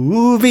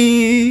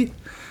movie."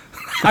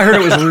 I heard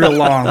it was real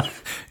long.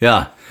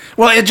 Yeah.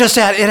 Well, it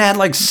had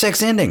like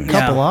 6 endings.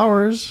 Yeah. Couple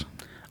hours.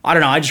 I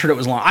don't know. I just heard it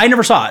was long. I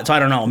never saw it, so I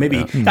don't know.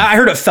 Maybe I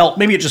heard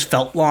maybe it just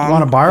felt long.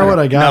 Want to borrow it?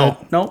 I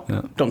got it. No,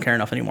 don't care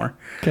enough anymore.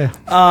 Okay.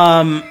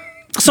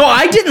 So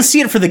I didn't see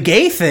it for the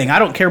gay thing. I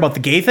don't care about the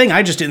gay thing.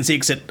 I just didn't see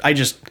it because I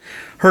just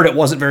heard it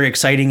wasn't very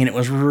exciting and it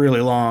was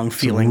really long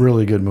feeling.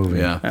 Really good movie.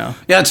 Yeah. Yeah.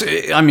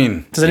 Yeah. I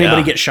mean, Does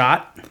anybody yeah. get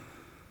shot?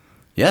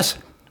 Yes.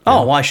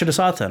 Oh, well, I should have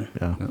saw it then.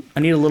 Yeah. I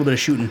need a little bit of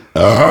shooting.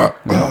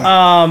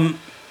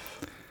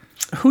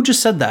 Who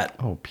just said that?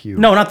 Oh, pew.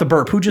 No, not the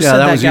burp. Who just Yeah, said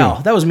that that was gal?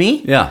 you. That was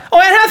me? Yeah. Oh,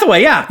 Anne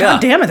Hathaway, yeah. God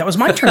Yeah. damn it. That was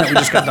my turn that we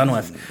just got done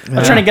with.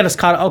 I'm trying to get us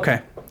caught up.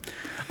 Okay.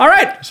 All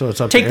right. So it's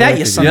up to Take that, Eric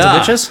you again. sons Yeah.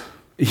 of bitches.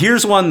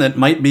 Here's one that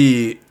might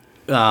be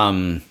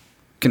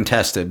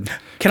contested.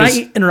 Can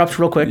I interrupt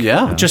real quick?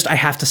 Yeah. Just, I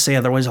have to say,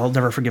 otherwise I'll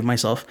never forgive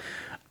myself.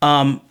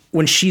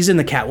 When she's in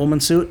the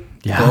Catwoman suit.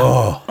 Yeah.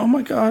 Oh,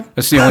 my God.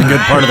 That's the only good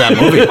part of that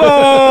movie.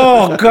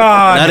 Oh,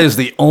 God. That is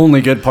the only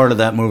good part of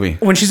that movie.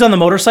 When she's on the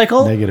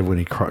motorcycle. Negative when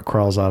he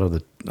crawls out of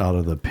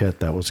the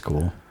pit. That was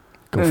cool.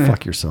 Go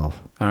fuck yourself.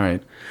 All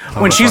right.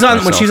 When she's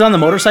on the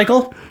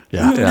motorcycle.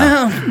 Yeah.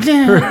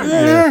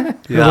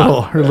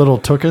 Yeah. Her little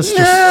tuchus just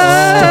sticking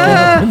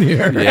up in the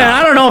air. And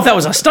I don't know if that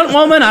was a stunt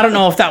woman. I don't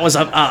know if that was a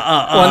sure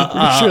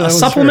that was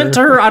supplement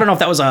her. to her. I don't know if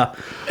that was a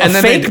And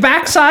then fake they-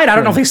 backside. I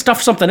don't know if they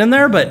stuffed something in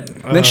there, but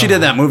Then she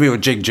did that movie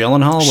with Jake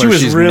Gyllenhaal She where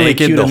was she's really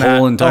naked cute the in that.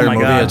 whole Oh entire my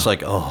movie. God. It's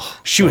like, oh.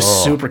 she was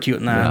super cute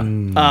in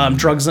that.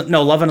 Drugs,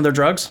 no, Love and Other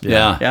Drugs.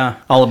 Yeah. Yeah.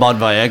 All about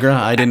Viagra.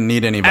 I didn't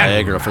need any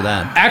Viagra for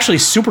that. Actually,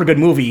 super good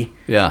movie.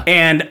 Yeah.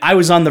 And I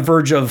was on the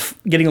verge of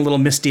getting a little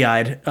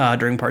misty-eyed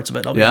during parts of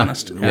it, I'll be Yeah.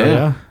 honest.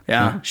 Yeah.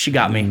 Yeah, she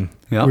got me.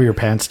 Yeah. Were your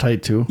pants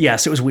tight too?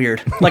 Yes, it was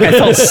weird. Like, I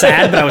felt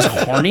sad, but I was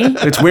horny.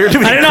 It's weird to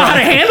be I didn't know how to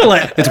handle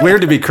it. It's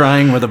weird to be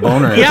crying with a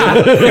boner. Yeah,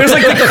 it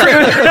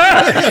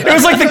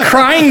was like the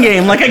crying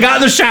game. Like, I got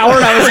in the shower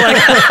and I was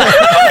like, "What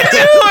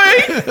am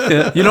I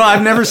doing?" You know,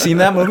 I've never seen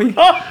that movie.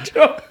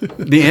 Oh,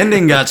 The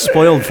ending got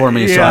spoiled for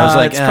me, so I was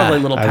like, it's probably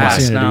a little I haven't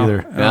past seen it now.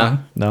 either. Yeah.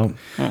 No.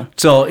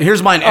 So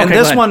here's mine. And Okay,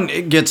 this go ahead. one,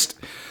 it gets,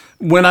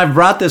 when I've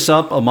brought this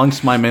up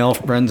amongst my male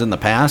friends in the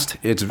past,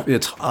 it's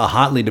a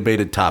hotly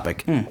debated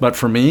topic. But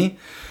for me,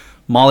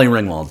 Molly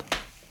Ringwald.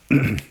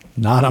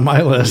 Not on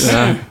my list.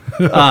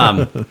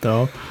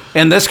 No.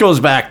 And this goes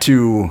back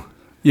to,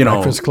 you know,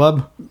 Breakfast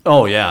Club.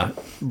 oh yeah,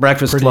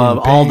 Breakfast Pretty Club,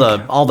 in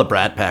Pink. all the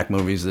Brat Pack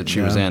movies that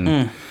she was Yeah.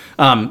 in.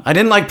 I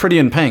didn't like Pretty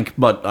in Pink,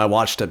 but I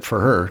watched it for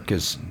her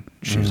because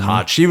she was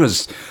hot. She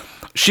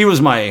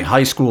was my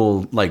high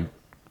school like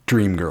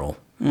dream girl.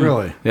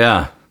 Really?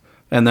 Yeah,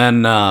 and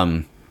then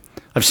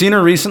I've seen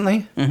her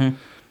recently.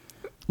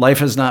 Life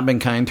has not been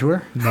kind to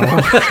her. No.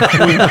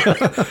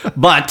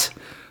 But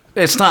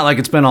it's not like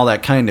it's been all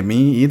that kind to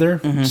me either.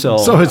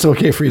 So it's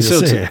okay for you to so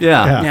say it's- it.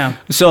 yeah. Yeah.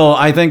 So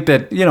I think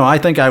that, you know, I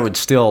think I would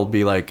still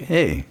be like,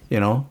 hey, you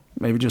know,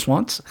 maybe just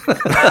once.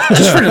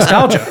 Just for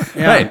nostalgia.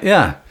 Yeah. Right.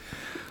 Yeah.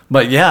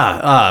 But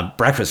yeah,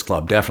 Breakfast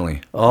Club,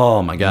 definitely.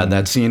 Oh my God.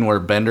 That scene where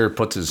Bender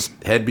puts his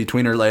head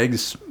between her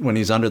legs when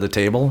he's under the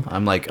table.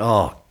 I'm like,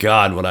 oh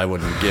God, what I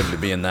wouldn't give to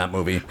be in that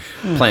movie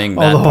playing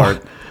that Although,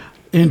 part.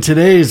 in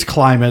today's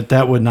climate,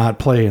 that would not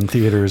play in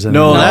theaters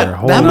anymore. No, that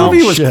Holy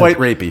movie was shit. quite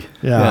rapey.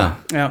 Yeah.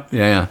 Yeah.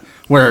 Yeah.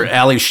 Where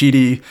Ali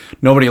Sheedy,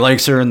 nobody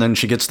likes her, and then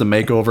she gets the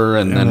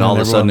makeover, and then then all of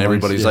a sudden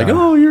everyone likes- everybody's like, yeah.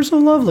 oh, you're so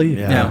lovely.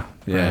 Yeah.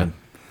 Yeah.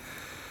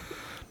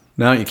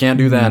 No, you can't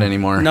do that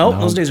anymore. Nope,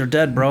 those days are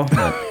dead, bro.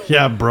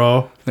 Yeah,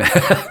 bro.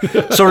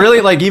 So really,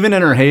 like, even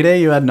in her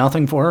heyday, you had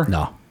nothing for her?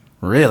 No.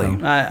 Really?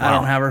 I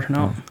don't have her.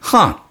 No.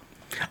 Huh.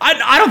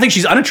 I don't think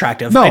she's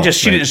unattractive. No,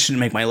 She right. just didn't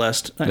make my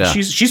list. Yeah.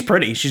 She's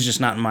pretty. She's just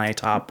not in my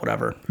top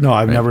whatever. No,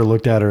 I've never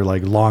looked at her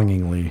like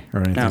longingly or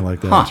anything No. like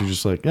that. Huh. She's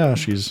just like, yeah,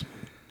 she's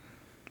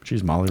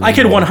Molly. I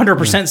could Ringwald.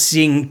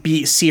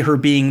 100% see her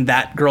being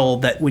that girl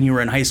that when you were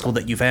in high school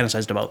that you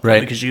fantasized about, Right.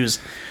 Because she was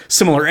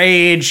similar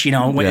age. You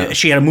know, when Yeah.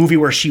 she had a movie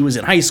where she was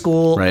in high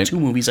school, Right. 2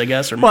 movies, I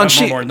guess, or Well, more,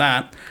 and more than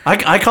that.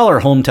 I call her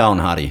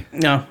hometown hottie.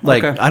 No,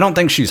 Like, okay. I don't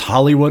think she's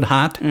Hollywood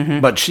hot,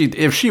 but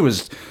if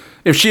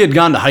she had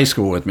gone to high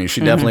school with me,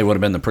 she definitely would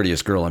have been the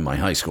prettiest girl in my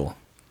high school.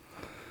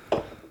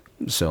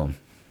 So,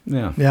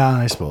 yeah. Yeah,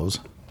 I suppose.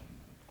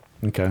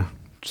 Okay.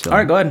 So, All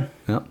right, go ahead.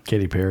 Yeah.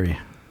 Katy Perry.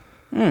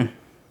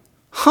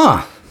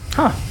 Huh.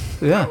 Huh?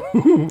 Yeah.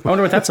 I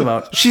wonder what that's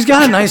about. She's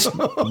got a nice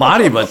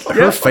body, but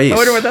her face. I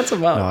wonder what that's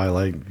about. Oh, I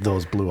like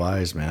those blue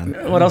eyes, man.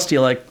 What else do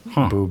you like?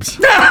 Boobs.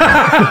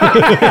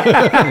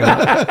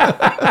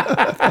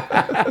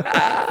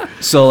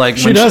 So, like,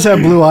 She does have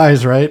blue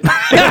eyes, right?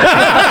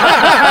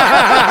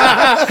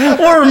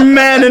 We're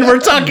men and we're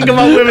talking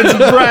about women's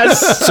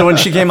breasts. So when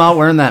she came out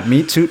wearing that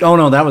meat suit, oh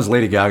no, that was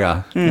Lady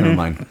Gaga. Never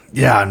mind.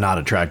 Yeah, I'm not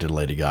attracted to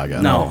Lady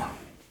Gaga. No.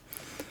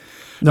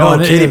 No,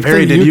 and Katy the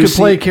Perry, thing, did you could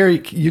play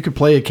see- you could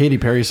play a Katy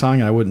Perry song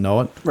and I wouldn't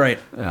know it. Right.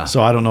 Yeah.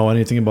 So I don't know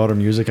anything about her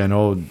music. I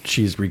know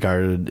she's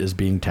regarded as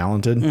being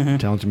talented,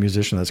 talented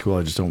musician. That's cool.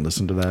 I just don't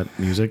listen to that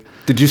music.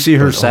 Did you see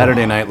her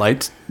Saturday Night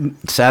Live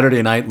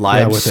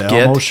Yeah, with the skit?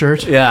 Elmo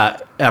shirt? Yeah,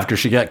 after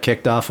she got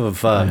kicked off of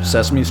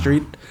Sesame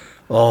Street.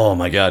 Oh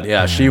my God,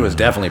 yeah, she was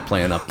definitely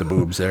playing up the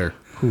boobs there.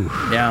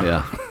 Yeah.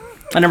 Yeah.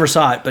 I never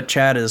saw it, but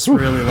Chad is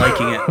really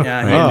liking it.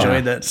 Yeah, he Oh,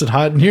 enjoyed that. Is it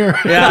hot in here?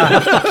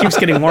 Yeah, keeps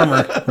getting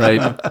warmer.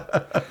 Right.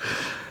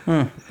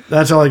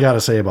 That's all I got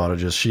to say about her.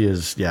 Just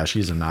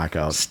she's a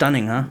knockout.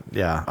 Stunning, huh?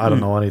 Yeah, I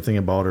don't know anything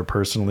about her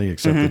personally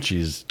except that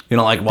she's You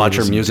don't like watch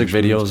her Davis music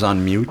and videos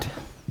on mute?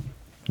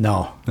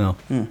 no. No.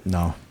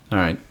 No. All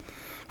right.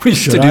 We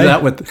used to Should do I?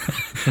 that with,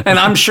 and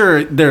I'm sure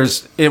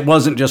it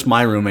wasn't just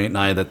my roommate and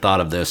I that thought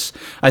of this.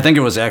 I think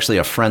it was actually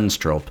a friend's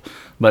trope,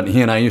 but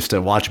he and I used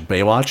to watch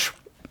Baywatch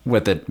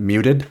with it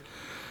muted.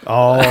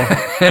 Oh,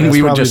 And that's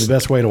we would probably just- the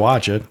best way to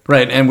watch it.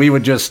 Right, and we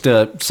would just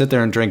sit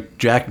there and drink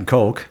Jack and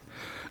Coke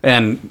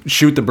and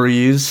shoot the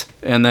breeze,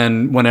 and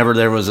then whenever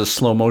there was a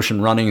slow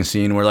motion running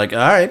scene, we're like, all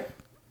right.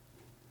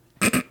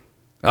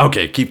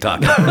 Okay, keep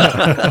talking.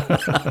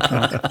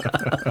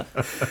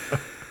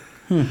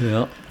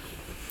 Yeah.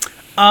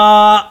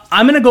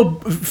 I'm gonna go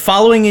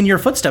following in your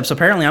footsteps.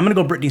 Apparently, I'm gonna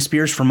go Britney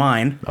Spears for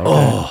mine.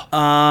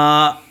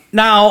 Now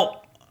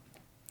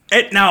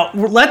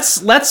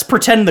let's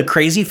pretend the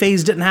crazy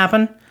phase didn't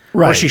happen,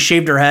 where Right. she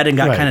shaved her head and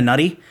got Right. kind of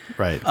nutty.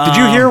 Right. Did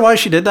you hear why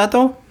she did that,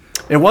 though?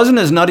 It wasn't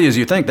as nutty as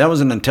you think. That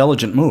was an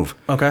intelligent move.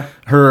 Okay.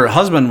 Her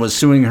husband was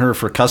suing her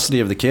for custody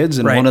of the kids,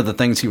 and Right. one of the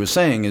things he was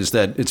saying is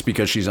that it's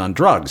because she's on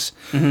drugs.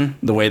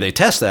 The way they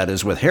test that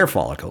is with hair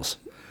follicles.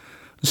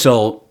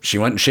 So she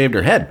went and shaved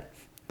her head,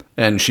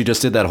 and she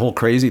just did that whole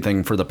crazy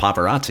thing for the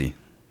paparazzi.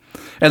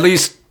 At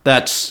least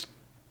that's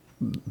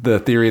the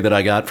theory that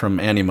I got from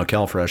Annie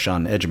McElfresh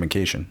on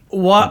Edumacation.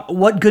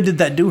 What good did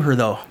that do her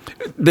though?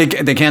 They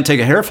can't take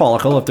a hair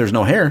follicle if there's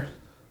no hair,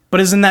 But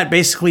isn't that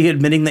basically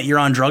admitting that you're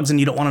on drugs and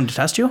you don't want them to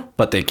test you?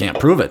 but they can't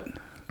prove it.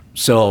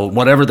 So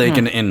whatever they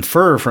can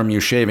infer from you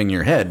shaving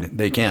your head,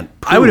 they can't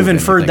prove I would have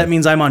inferred anything. that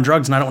means I'm on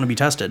drugs and I don't want to be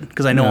tested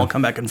because I know I'll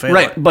come back and fail.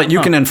 Right, it. but you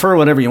can infer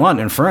whatever you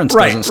want. Inference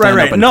Right, doesn't stand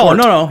right, up right. in No, court.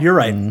 no, you're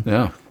right.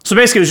 Yeah. So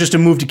basically, it was just a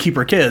move to keep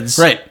her kids.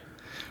 Right.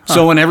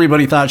 So when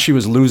everybody thought she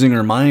was losing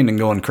her mind and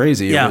going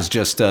crazy, Yeah. it was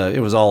just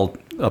it was all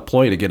a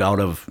ploy to get out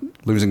of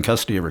losing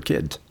custody of her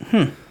kids.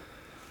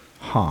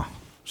 Huh.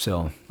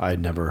 So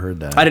I'd never heard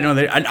that. I didn't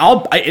know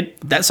that.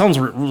 That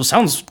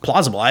sounds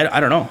plausible. I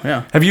don't know.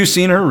 Yeah. have you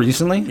seen her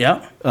recently?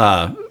 Yeah.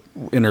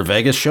 In her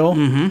Vegas show?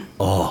 Mm-hmm.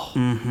 Oh,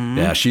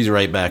 yeah, she's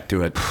right back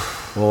to it.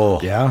 Oh,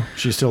 Yeah,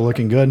 she's still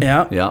looking good.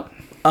 Yeah. yeah.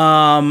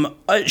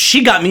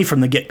 She got me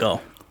from the get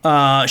go.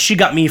 She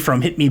got me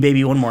from "Hit Me,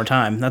 Baby, One More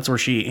Time." That's where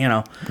she,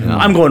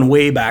 I'm going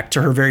way back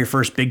to her very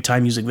first big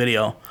time music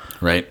video.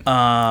 Right.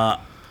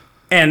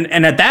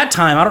 And at that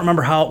time, I don't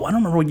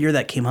remember what year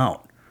that came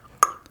out.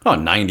 Oh,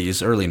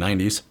 90s, early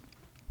 90s.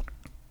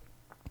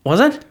 Was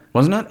it?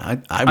 Wasn't it? I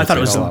I thought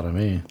it was A lot of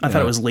me. I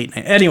thought it was late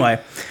night. Anyway,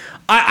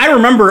 I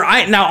remember.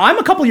 Now I'm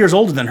a couple years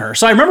older than her,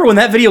 so I remember when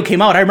that video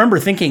came out. I remember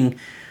thinking,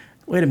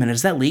 "Wait a minute,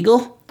 is that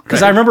legal?"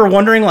 Because Right. I remember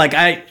wondering, like,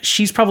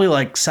 she's probably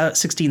like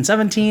 16,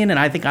 17, and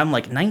I think I'm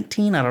like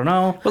 19. I don't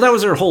know. Well, that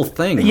was her whole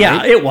thing. Yeah,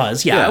 right? it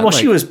was. Yeah. Yeah, Well,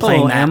 she like, was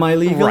playing oh, that. am I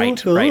legal?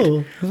 Right. Oh, Right.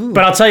 ooh.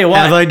 But I'll tell you what.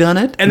 Have I done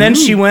it? And then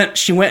she went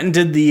and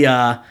did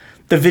the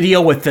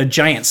video with the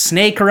giant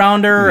snake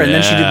around her, and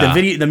then she did the Yeah.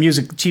 video, the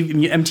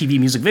MTV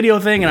music video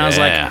thing, and I was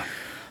like,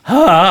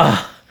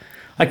 Yeah.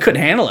 I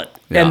couldn't handle it.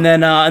 Yeah.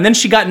 And then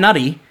she got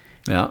nutty.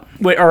 Yeah.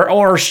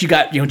 Or she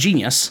got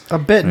genius A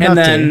bit and nutty.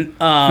 then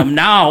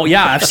now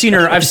I've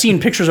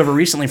seen pictures of her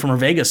recently from her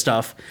Vegas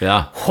stuff.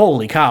 Yeah.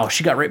 Holy cow,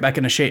 she got right back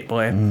into shape,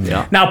 boy.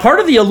 Yeah. Now part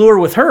of the allure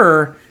with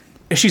her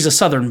is she's a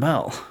Southern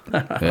belle.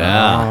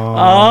 Yeah.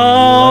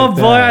 Oh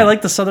boy, I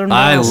like the Southern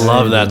bells. I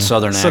love that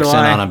southern So do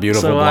accent I. on a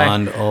beautiful So do I.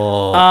 blonde.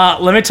 Oh.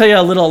 Let me tell you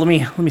a little. Let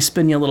me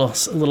spin you a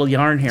little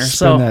yarn here. Spin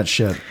So that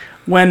shit.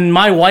 when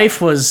my wife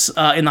was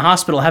in the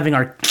hospital having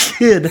our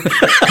kid,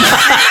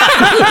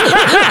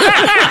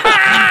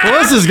 Well,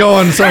 this is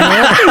going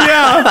somewhere.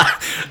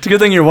 It's a good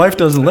thing your wife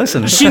doesn't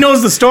listen. she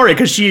knows the story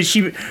because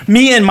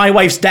me and my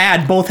wife's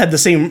dad both had the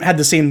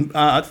same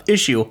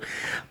issue.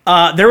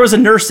 There was a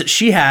nurse that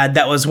she had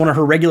that was one of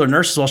her regular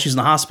nurses while she's in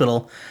the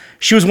hospital.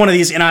 She was one of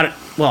these, and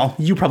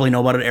you probably know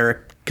about it,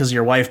 Eric, because of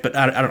your wife, but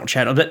I don't know,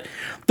 Chad. But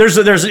there's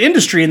an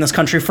industry in this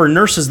country for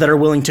nurses that are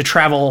willing to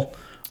travel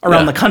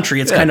around Yeah. the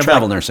country. It's Yeah, kind of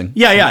travel like, nursing.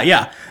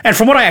 Yeah. And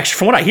from what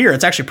I hear,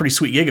 it's actually a pretty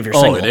sweet gig if you're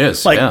single. it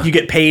is, Like yeah. you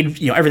get paid,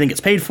 everything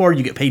gets paid for.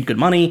 You get paid good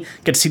money.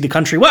 Get to see the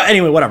country. Well,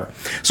 anyway, whatever.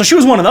 So she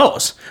was one of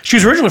those. She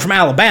was originally from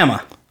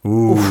Alabama.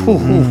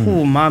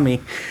 Ooh,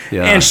 mommy.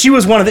 Yeah. And she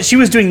was she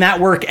was doing that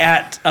work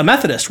at a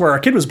Methodist where our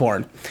kid was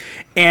born.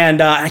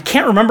 And I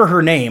can't remember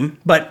her name,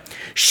 but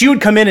she would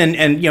come in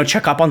and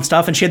check up on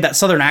stuff, and she had that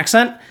Southern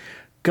accent.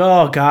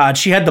 Oh God,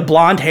 she had the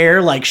blonde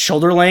hair, like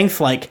shoulder length,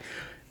 like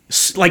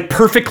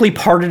perfectly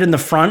parted in the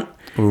front.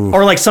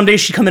 Or like some days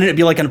she'd come in and it'd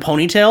be like in a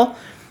ponytail.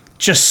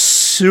 Just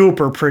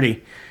super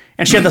pretty.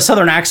 And she had the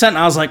Southern accent, and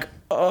I was like,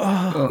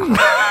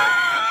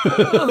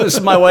 This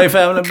is my wife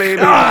having a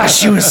baby.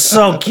 she was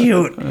so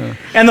cute.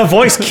 And the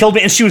voice killed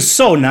me, and she was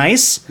so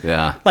nice.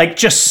 Yeah. Like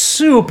just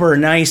super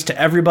nice to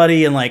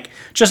everybody, and like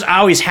just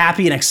always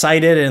happy and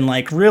excited, and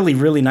like really,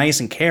 really nice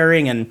and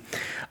caring. And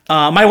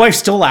my wife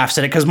still laughs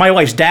at it because my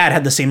wife's dad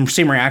had the same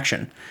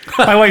reaction.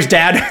 My wife's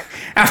dad,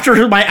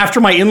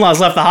 after my in-laws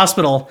left the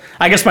hospital,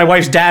 I guess my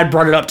wife's dad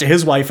brought it up to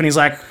his wife, and he's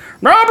like,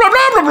 blah, blah,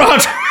 blah, blah, blah,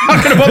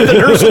 talking about the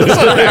nurse with a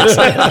southern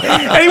accent.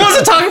 And he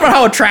wasn't talking about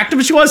how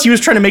attractive she was. He was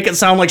trying to make it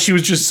sound like she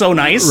was just so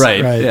nice.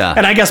 Right. Right. Yeah.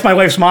 And I guess my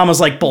wife's mom was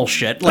like,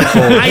 bullshit. Like,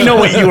 I know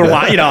what you were,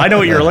 I know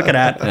what you were looking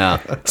at. Yeah.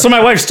 So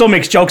my wife still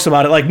makes jokes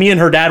about it. Like, me and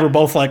her dad were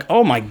both like,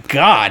 oh my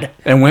God.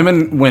 And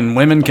when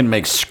women can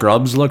make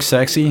scrubs look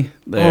sexy,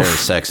 they're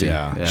sexy.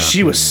 Yeah. Yeah.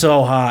 She was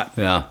so hot.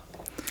 Yeah.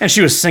 And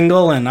she was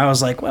single, and I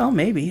was like, well,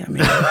 maybe. I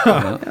mean,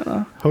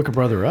 Hook a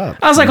brother up.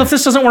 I was like, well, if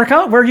this doesn't work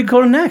out, where do you go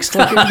to next?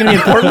 Like, are you going to be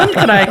in Portland?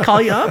 Can I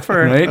call you up?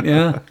 Or Right?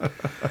 Yeah.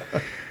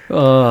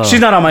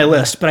 she's not on my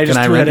list, but I just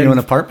Can I threw rent that you in.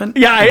 an apartment?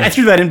 Yeah, I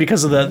threw that in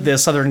because of the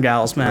Southern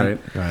gals, man.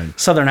 Right. Right.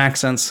 Southern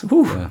accents.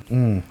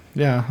 Whew.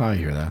 Yeah, I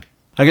hear that.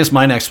 I guess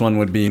my next one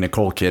would be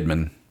Nicole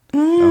Kidman.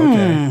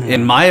 Okay.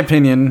 In my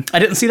opinion, I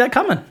didn't see that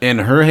coming. in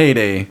her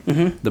heyday,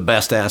 the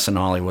best ass in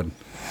Hollywood.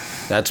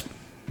 That's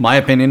my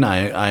opinion.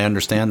 I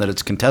understand that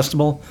it's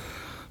contestable.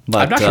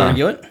 But, I'm not gonna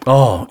argue it.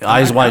 Oh,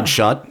 Eyes Wide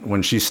Shut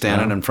when she's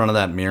standing in front of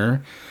that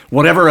mirror.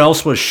 Whatever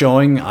else was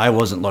showing, I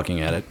wasn't looking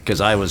at it because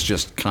I was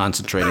just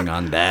concentrating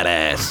on that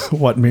ass.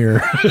 What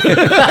mirror?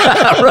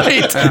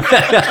 Right.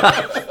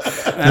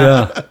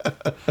 Yeah.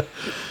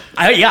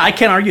 I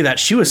can't argue that.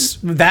 She was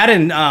that,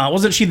 and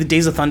wasn't she the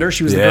Days of Thunder?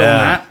 She was the girl in Yeah.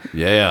 that.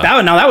 Yeah.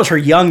 That was her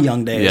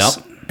young days.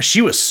 Yep.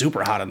 She was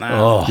super hot in that.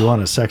 Oh. You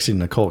want a sexy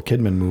Nicole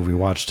Kidman movie?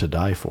 Watch To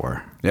Die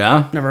For.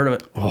 Yeah. Never heard of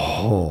it.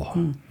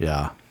 Oh,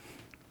 yeah.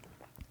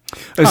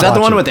 Is that the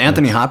watch one it. with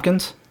Anthony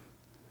Hopkins?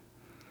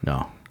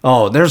 No.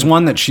 Oh, there's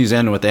one that she's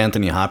in with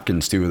Anthony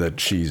Hopkins too that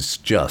she's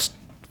just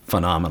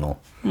phenomenal.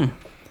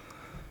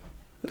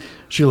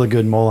 She looked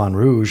good in Moulin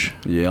Rouge.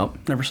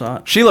 Yep. Never saw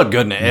it. She looked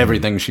good in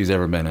everything she's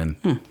ever been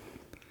in.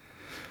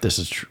 This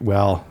is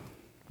well,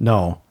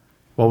 no.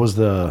 What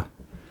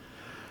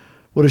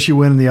did she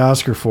win the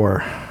Oscar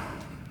for?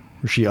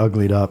 Was she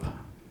uglied up?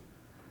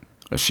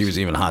 She was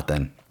even hot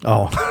then.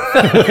 Oh,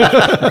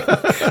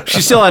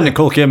 She still had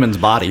Nicole Kidman's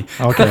body.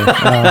 okay.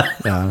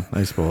 Yeah,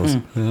 I suppose.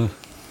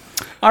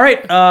 All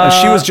right.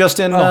 She was just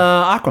in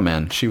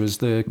Aquaman. She was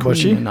the queen Was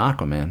she? in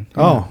Aquaman.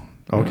 Oh,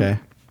 okay.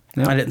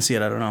 I didn't see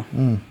it. I don't know.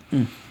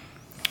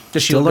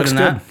 Does she Still look looks good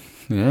in that?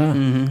 good. Yeah.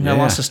 That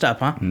lost a step,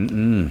 huh?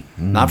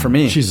 Not for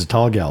me. She's a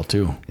tall gal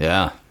too.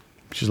 yeah.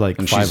 She's like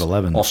And she's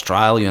 5'11".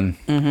 Australian.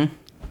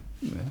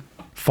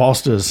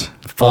 Faustus.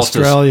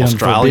 Australian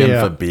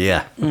phobia.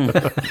 phobia.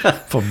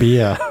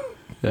 Phobia.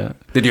 Yeah.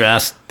 Did you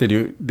ask? Did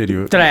you?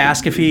 Did I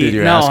ask if he? Did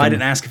you No, ask I him?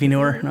 didn't ask if he knew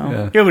her. No.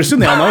 Yeah. Yeah, we assume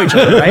they all know each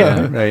other,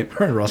 right? Right.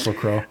 Her and Russell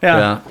Crowe.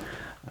 Yeah.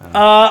 Yeah.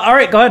 All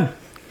right, go ahead.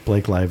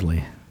 Blake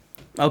Lively.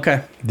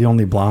 Okay. The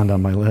only blonde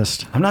on my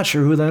list. I'm not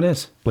sure who that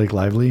is. Blake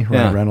Lively, Ryan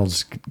Yeah.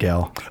 Reynolds'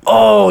 gal.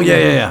 Oh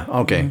yeah.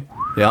 Okay.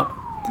 Yep.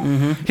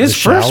 His The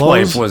first Shallows?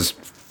 wife was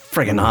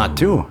friggin' hot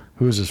too.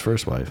 Who was his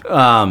first wife?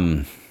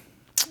 Um.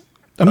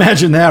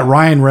 Imagine that,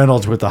 Ryan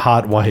Reynolds with a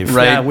hot wife.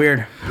 Right. Yeah, weird.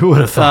 Who would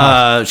have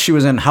thought? She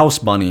was in House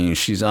Bunny.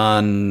 She's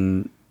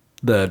on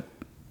the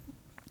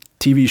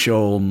TV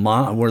show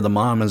where the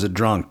mom is a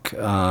drunk.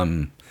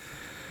 God,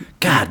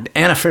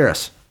 Anna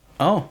Faris.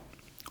 Oh.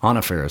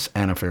 Anna Faris.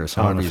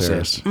 However Anna you say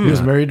Faris. it. He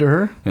was married to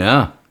her?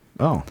 Yeah.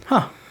 Oh.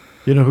 Huh.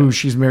 You know who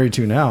she's married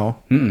to now?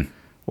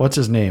 What's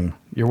his name?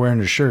 You're wearing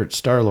his shirt,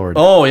 Star-Lord.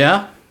 Oh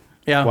yeah.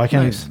 Yeah. Why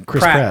can't Nice.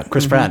 Chris Pratt. Pratt?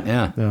 Chris Pratt.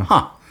 Yeah. Yeah.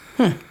 Huh.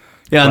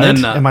 Yeah, Right? and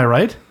then Am I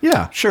right?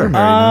 Yeah. Sure. They're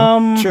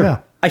married now. sure. Yeah.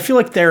 I feel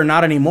like they're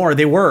not anymore.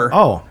 They were.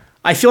 Oh.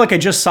 I feel like I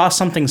just saw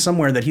something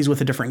somewhere that he's with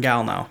a different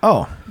gal now.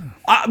 Oh.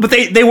 But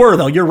they were,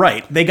 though. You're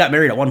right. They got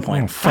married at one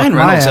point. Fuck Ryan my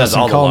Reynolds ass has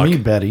and all the call luck. me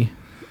Betty.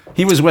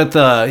 He was with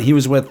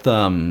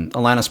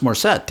Alanis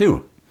Morissette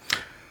too.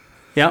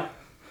 Yeah.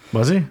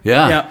 Was he?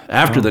 Yeah. Yeah.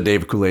 After the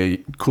Dave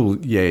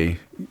Coulier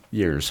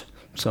years.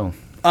 So.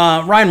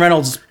 Ryan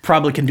Reynolds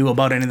probably can do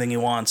about anything he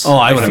wants. Oh,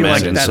 I would feel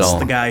imagine like that's so.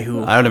 the guy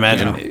who. I would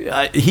imagine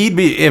he'd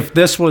be if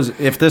this was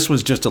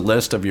just a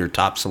list of your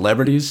top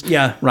celebrities.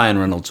 Yeah. Ryan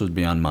Reynolds would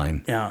be on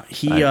mine. Yeah,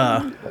 he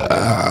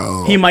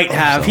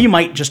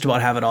might just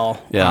about have it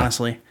all. Yeah.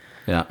 Honestly,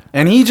 Yeah,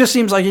 and he just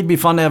seems like he'd be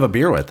fun to have a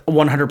beer with.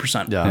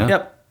 100%. Yeah.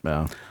 Yep.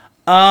 Yeah.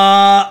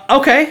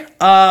 Okay.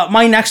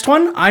 My next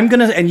one, I'm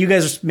gonna, and you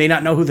guys may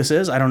not know who this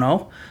is. I don't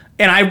know,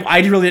 and I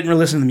really didn't really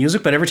listen to the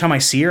music, but every time I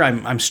see her,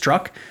 I'm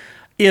struck.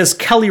 Is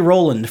Kelly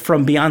Rowland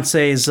from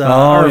Beyonce's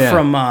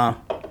from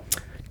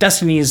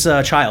Destiny's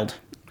Child?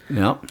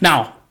 Yeah.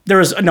 Now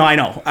I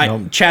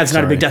know Chad's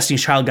not a big sorry.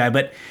 Destiny's Child guy,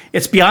 but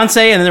it's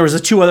Beyonce, and then there was the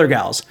two other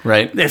gals.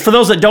 Right. For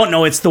those that don't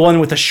know, it's the one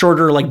with the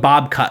shorter like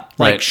bob cut,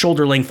 like Right.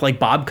 shoulder length like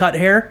bob cut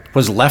hair.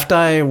 Was Left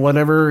Eye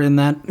whatever in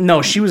that?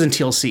 No, she was in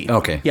TLC.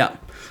 Okay. Yeah.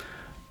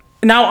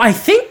 Now I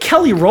think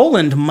Kelly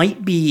Rowland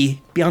might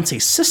be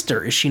Beyonce's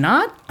sister. Is she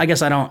not? I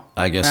guess I don't.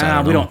 I guess I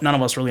don't we know. don't. None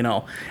of us really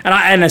know.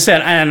 And as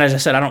I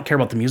said, I don't care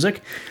about the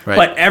music. Right.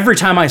 But every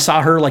time I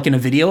saw her like in a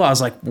video, I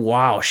was like,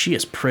 wow, she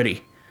is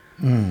pretty.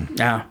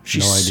 Yeah,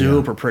 she's No idea.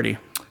 super pretty.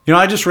 You know,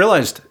 I just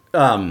realized.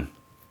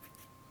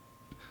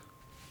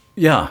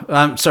 Yeah,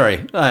 I'm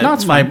sorry.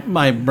 it's fine.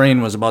 My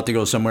brain was about to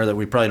go somewhere that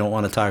we probably don't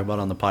want to talk about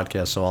on the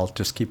podcast, so I'll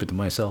just keep it to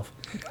myself.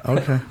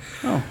 Okay.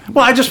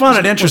 Well, I just found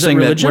it interesting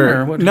that religion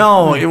we're or what?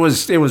 no, it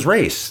was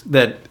race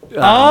that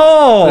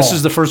This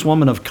is the first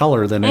woman of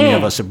color that any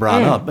of us have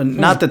brought up. And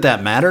not that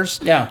that matters.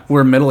 Yeah.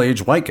 We're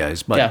middle-aged white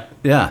guys, but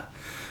yeah.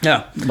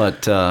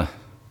 But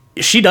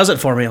she does it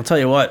for me. I'll tell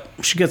you what.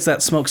 She gets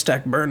that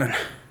smokestack burning.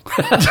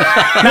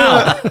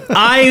 Now,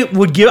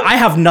 I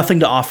have nothing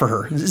to offer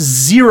her.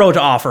 Zero to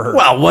offer her.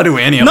 well, what do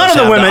any of None us of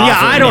the have to women. Yeah,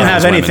 offer I any don't of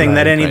have these women? anything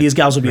that any of Right. these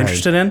gals would be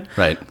interested in.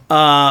 Right.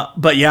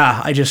 But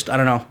yeah, I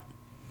don't know.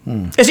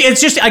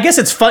 It's just, I guess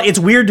it's fun. It's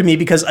weird to me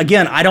because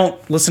again, I don't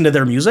listen to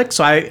their music,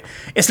 so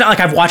it's not like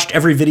I've watched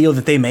every video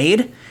that they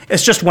made.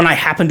 It's just when I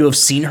happen to have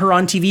seen her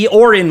on TV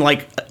or in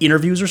like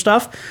interviews or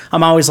stuff,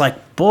 I'm always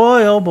like,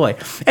 boy, oh boy.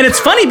 And it's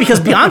funny because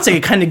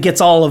Beyonce kind of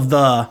gets all of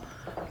the.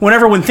 When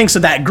everyone thinks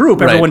of that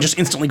group, everyone just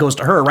instantly goes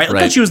to her, right?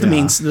 Because she was the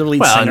lead singer.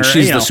 And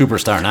she's you the know.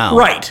 superstar now.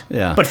 Right.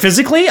 Yeah. But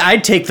physically,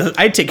 I'd take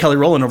Kelly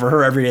Rowland over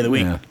her every day of the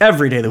week. Yeah.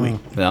 Every day of the week.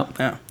 Yeah.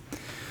 Yeah.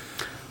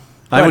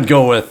 I would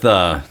go with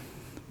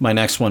my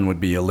next one would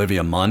be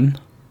Olivia Munn.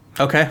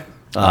 Okay.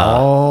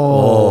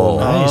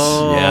 Nice.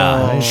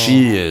 Yeah.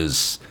 She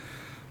is.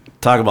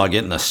 Talk about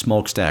getting a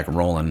smokestack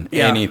rolling.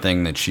 Yeah.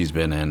 Anything that she's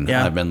been in,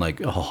 Yeah. I've been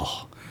like,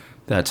 oh,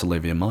 that's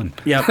Olivia Munn.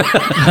 Yep.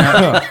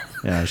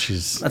 Yeah,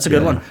 she's. That's a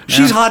good one.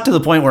 She's hot to the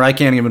point where I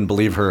can't even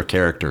believe her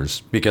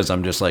characters because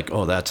I'm just like,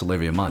 oh, that's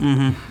Olivia Munn.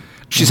 Mm-hmm.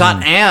 She's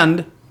hot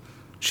and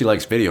she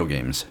likes video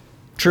games.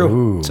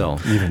 True. Ooh, So-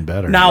 even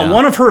better. Now, Yeah.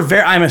 one of her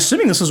I'm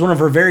assuming this was one of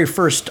her very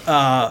first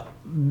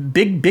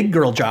big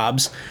girl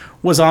jobs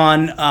was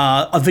on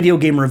a video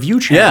game review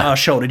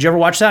show. Did you ever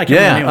watch that? I can't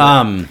remember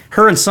the name of it.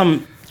 Her and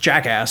some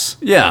jackass.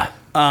 Yeah.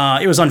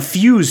 It was on the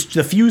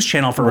Fuse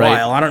channel for a Right.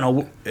 while. I don't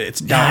know. It's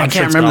down. I I'm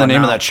sure can't it's remember the gone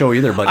name now. of that show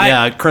either,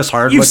 but Chris you've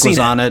Hardwick seen was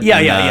it. on it. Yeah,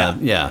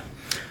 and, yeah.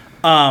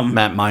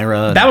 Matt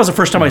Myra. That was the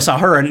first time I saw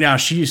her, and now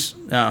she's.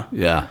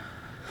 Yeah.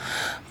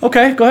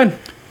 Okay, go ahead.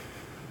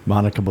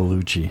 Monica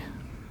Bellucci.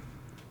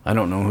 I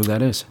don't know who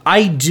that is.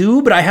 I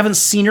do, but I haven't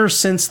seen her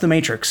since The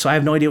Matrix, so I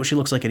have no idea what she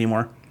looks like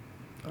anymore.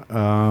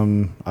 I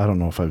don't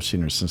know if I've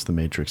seen her since The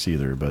Matrix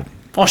either, but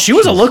Oh, she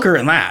was a looker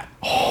in that.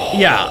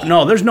 Yeah,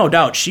 no, there's no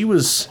doubt. She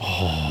was.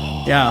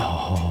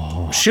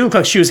 Yeah. She looked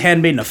like she was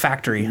handmade in a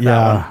factory. That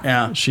yeah, one.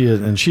 Yeah. she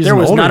is, and she's There an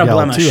was older not a gal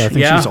blemish. too. I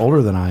think Yeah. she's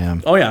older than I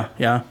am Oh, yeah,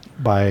 yeah.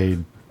 by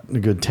a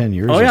good 10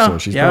 years Oh, or yeah, so.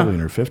 She's yeah. probably in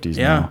her 50s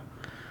Yeah. now.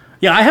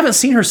 Yeah, I haven't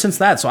seen her since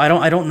that, so I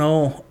don't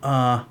know.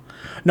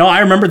 No, I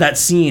remember that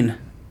scene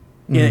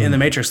in The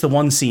Matrix, the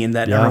one scene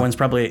that Yeah. everyone's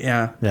probably,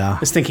 Yeah.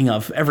 is thinking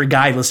of. Every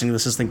guy listening to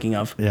this is thinking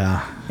of.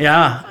 Yeah,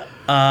 Yeah.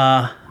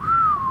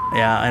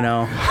 Yeah, I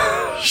know.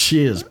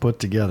 she is put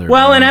together.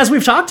 Well, man. and as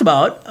we've talked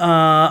about,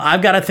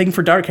 I've got a thing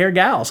for dark-haired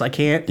gals. I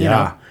can't, you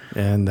know.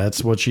 and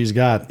that's what she's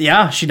got.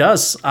 Yeah, she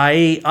does.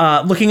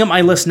 Looking at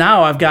my list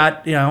now, I've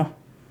got,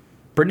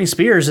 Britney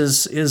Spears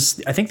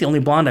is I think the only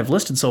blonde I've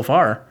listed so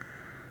far.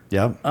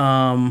 Yep,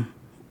 I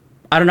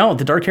don't know.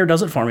 The dark hair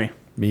does it for me.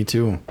 me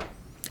too.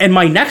 And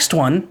my next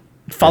one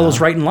follows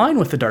right in line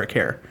with the dark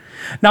hair.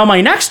 Now, my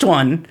next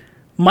one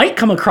might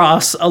come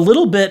across as a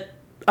little bit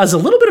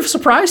of a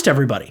surprise to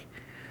everybody.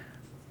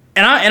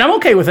 And I'm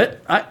okay with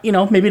it.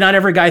 Maybe not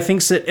every guy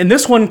thinks it. And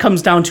this one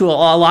comes down to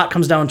a lot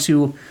comes down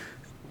to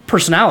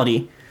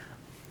personality.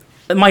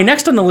 My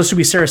next on the list would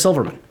be Sarah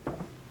Silverman.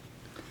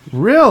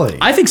 Really?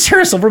 I think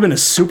Sarah Silverman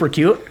is super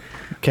cute.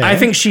 Okay. I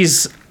think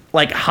she's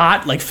like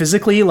hot, like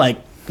physically, like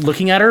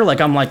looking at her,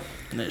 like I'm like,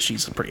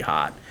 she's pretty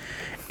hot.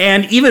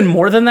 And even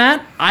more than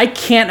that, I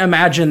can't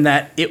imagine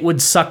that it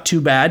would suck too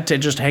bad to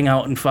just hang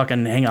out with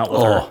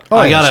her.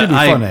 Oh, yeah, she'd be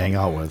fun to hang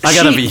out with. I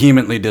gotta She-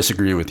 vehemently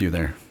disagree with you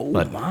there. Oh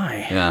But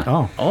my.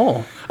 yeah.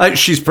 Oh,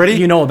 She's pretty.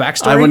 You know a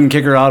backstory? I wouldn't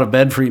kick her out of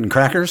bed for eating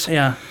crackers.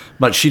 Yeah.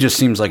 But she just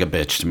seems like a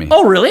bitch to me.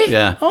 Oh, really?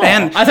 Yeah. Oh,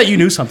 And- I thought you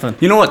knew something.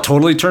 You know what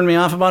totally turned me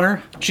off about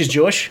her? She's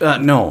Jewish?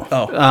 No.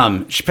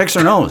 Oh. She picks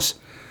her nose.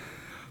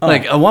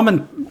 Like a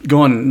woman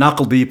going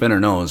knuckle deep in her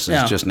nose is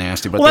Yeah. just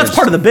nasty. But Well, that's there's-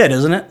 part of the bit,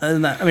 isn't it? I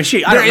don't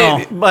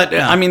know. But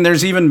I mean,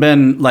 there's even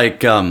been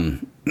like,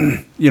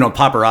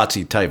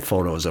 paparazzi type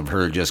photos of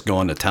her just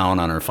going to town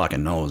on her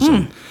fucking nose.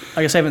 And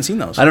I guess I haven't seen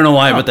those. I don't know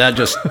why, but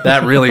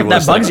that really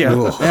was That bugs like,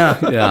 you. ugh.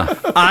 Yeah. Yeah.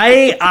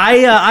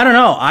 I don't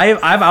know.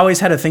 I've always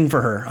had a thing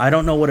for her. I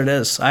don't know what it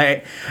is.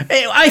 I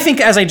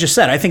think, as I just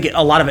said, I think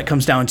a lot of it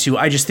comes down to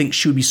I just think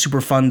she would be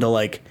super fun to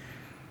like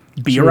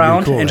be would be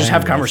around cool and to just hang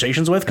have with.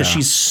 conversations with because Yeah.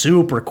 she's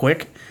super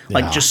quick,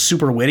 like Yeah. just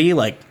super witty.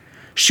 Like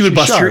she would She's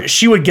bust sharp.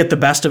 she would get the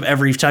best of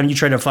every time you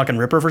try to fucking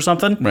rip her for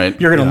something. Right.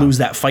 You're gonna Yeah. lose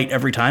that fight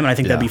every time, and I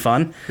think that'd Yeah. be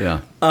fun. Yeah.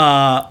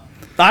 I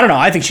don't know.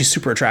 I think she's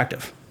super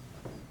attractive.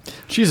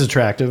 she's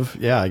attractive.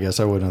 Yeah, I guess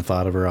I wouldn't have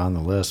thought of her on the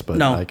list, but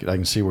No. I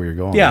can see where you're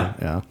going. Yeah. with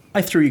it. Yeah.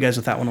 I threw you guys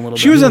with that one a little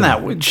bit. She was in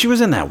that. She was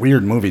in that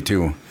weird movie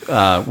too,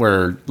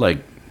 where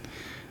like,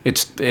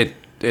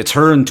 it's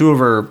her and two of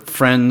her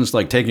friends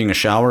like taking a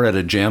shower at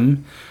a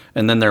gym,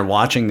 and then they're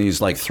watching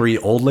these like three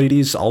old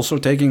ladies also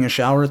taking a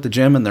shower at the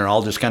gym, and they're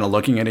all just kind of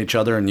looking at each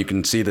other, and you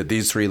can see that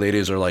these three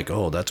ladies are like,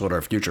 oh, that's what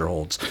our future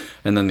holds,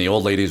 and then the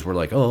old ladies were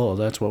like, oh,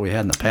 that's what we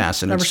had in the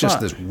past, and Never it's saw just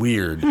it. this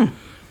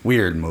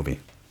weird movie.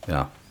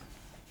 Yeah.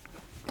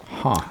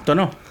 Don't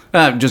know.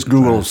 Just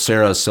Google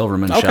Sarah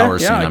Silverman Okay, shower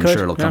yeah, scene. I I'm could,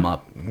 sure it'll come yeah.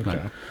 up.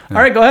 All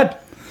right, go ahead.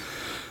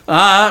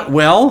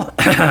 Well,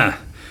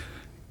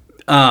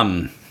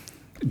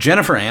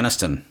 Jennifer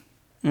Aniston.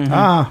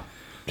 Ah,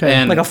 okay.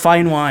 And Like a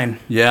fine wine.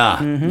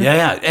 yeah,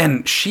 yeah,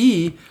 and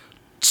she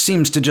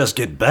seems to just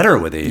get better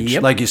with age.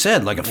 Yep. Like you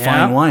said, like a Yeah.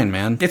 fine wine,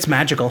 man. It's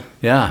magical.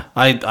 Yeah,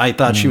 I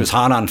thought she was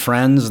hot on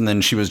Friends, and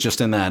then she was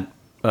just in that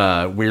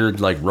weird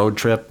like road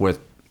trip with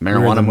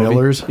marijuana the movie.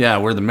 Millers? Yeah,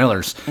 we're the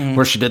Millers,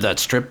 where she did that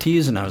strip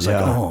tease, and I was like,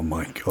 Yeah. oh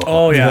my god.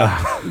 Oh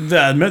yeah,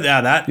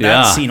 that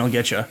Yeah. scene will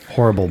get you.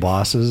 Horrible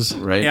bosses.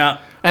 Right. Yeah.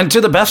 And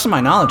to the best of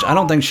my knowledge, I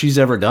don't think she's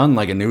ever done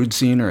like a nude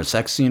scene or a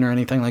sex scene or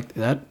anything like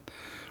that.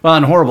 Well,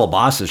 in Horrible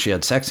Bosses, she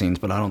had sex scenes,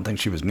 but I don't think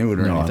she was nude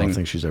or No, I anything. don't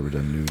think she's ever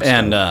done nude.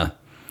 And stuff.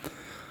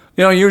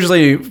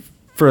 usually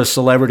for a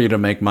celebrity to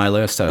make my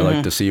list, I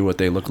like to see what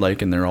they look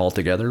like and they're all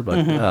together,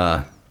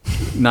 but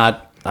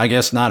not. I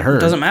guess not her.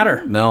 Doesn't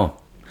matter. No.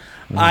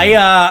 And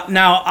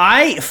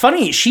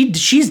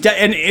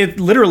it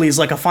literally is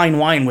like a fine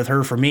wine with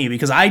her for me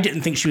because I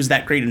didn't think she was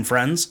that great in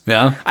Friends.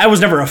 Yeah. I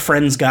was never a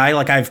Friends guy.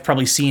 Like I've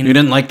probably seen. You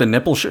didn't like the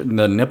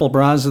nipple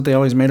bras that they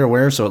always made her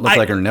wear, so it looked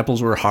like her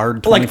nipples were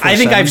hard. Like I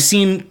think 24/7? I've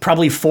seen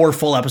probably 4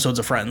 full episodes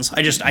of Friends.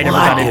 I never What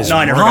got into. is No,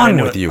 I never wrong got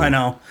into with it. you? I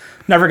know.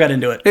 Never got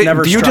into it. Hey,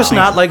 Never. do you struck just me.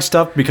 not like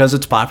stuff because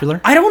it's popular?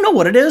 I don't know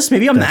what it is.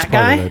 Maybe I'm That's that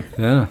part of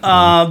guy. it.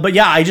 Yeah. But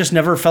yeah, I just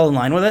never fell in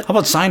line with it. How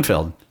about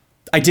Seinfeld?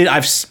 I did.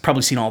 I've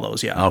probably seen all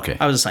those. Yeah. Okay.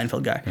 I was a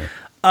Seinfeld guy.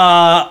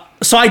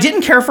 So I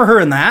didn't care for her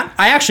in that.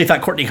 I actually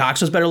thought Courtney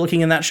Cox was better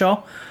looking in that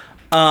show.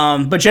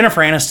 But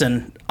Jennifer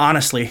Aniston,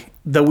 honestly,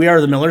 the We Are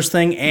the Millers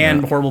thing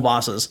and Horrible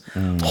Bosses,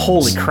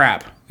 holy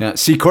crap. Yeah.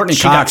 See, Courtney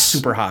She got Cox.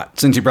 super hot.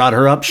 Since you brought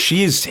her up,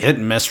 she's hit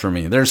and miss for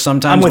me. There's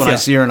sometimes I'm with when I ya.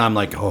 see her and I'm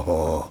like,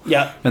 oh.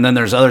 Yeah. And then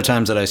there's other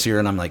times that I see her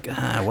and I'm like,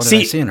 what did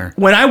I see in her?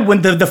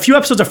 When the few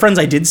episodes of Friends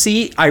I did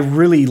see, I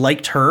really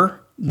liked her.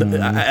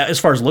 As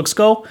far as looks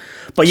go,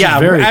 but yeah,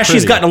 very as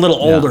she's pretty. gotten a little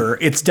older,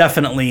 it's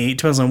definitely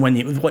depends on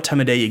what time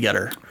of day you get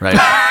her. Right.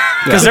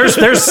 Because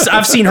there's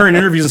I've seen her in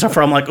interviews and stuff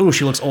where I'm like, ooh,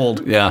 she looks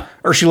old. Yeah.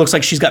 Or she looks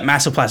like she's got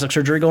massive plastic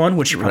surgery going,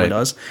 which she probably Right.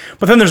 does.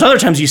 But then there's other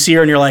times you see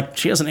her and you're like,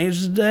 she hasn't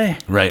aged a day.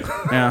 Right.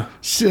 Yeah.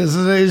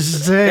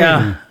 Yeah.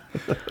 Yeah.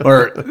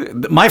 Or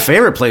my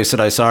favorite place that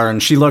I saw her,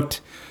 and she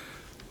looked.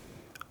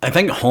 I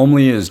think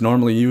homely is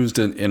normally used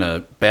in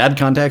a bad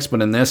context,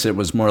 but in this, it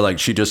was more like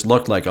she just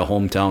looked like a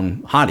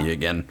hometown hottie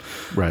again.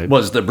 Right.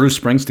 Was the Bruce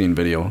Springsteen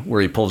video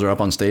where he pulls her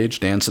up on stage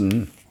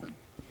dancing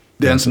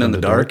in the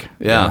dark?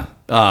 Yeah.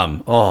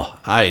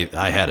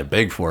 I had it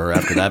big for her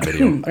after that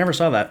video. I never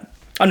saw that.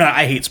 Oh no,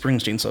 I hate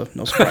Springsteen, so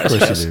no surprise. Of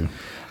course you do.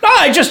 No,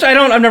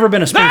 I've never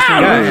been a Springsteen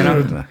guy. You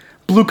know?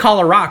 Blue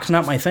collar rock's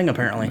not my thing,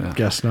 apparently.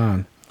 Guess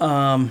not.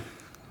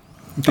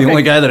 The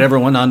only guy that ever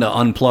went on to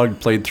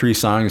Unplugged, played 3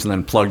 songs, and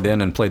then plugged in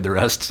and played the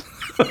rest.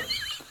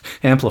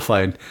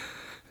 Amplified.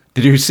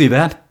 Did you see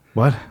that?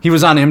 What? He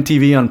was on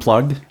MTV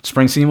Unplugged,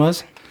 Springsteen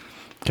was.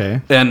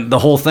 Okay. And the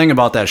whole thing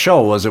about that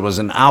show was it was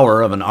an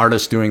hour of an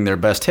artist doing their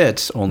best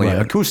hits, only Right.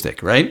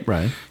 acoustic, right?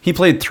 Right. He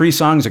played 3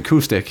 songs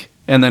acoustic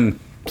and then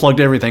plugged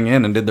everything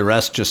in and did the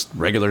rest just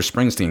regular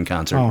Springsteen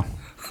concert. Oh,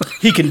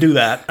 He can do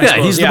that. I Yeah,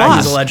 suppose. he's the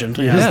boss. He's a legend.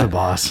 he's Yeah. the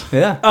boss.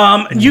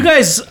 Yeah. You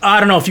guys, I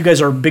don't know if you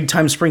guys are big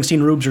time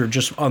Springsteen rubes or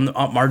just on the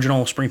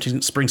marginal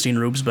Springsteen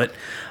rubes, but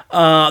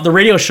the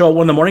radio show,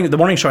 the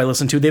morning show I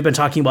listen to, they've been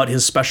talking about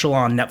his special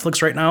on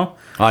Netflix right now.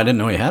 Oh, I didn't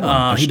know he had one.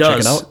 I He should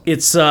does. Check it out.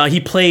 It's he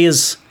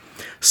plays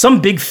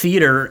some big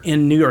theater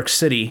in New York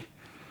City.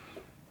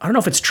 I don't know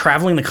if it's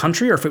traveling the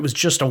country or if it was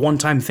just a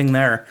one-time thing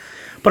there.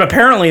 But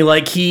apparently,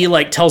 like, he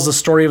like tells the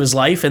story of his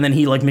life and then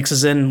he like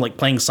mixes in like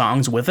playing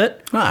songs with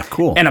it. Ah,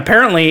 cool. And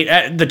apparently,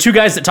 the 2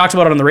 guys that talked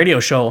about it on the radio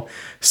show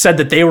said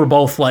that they were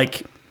both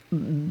like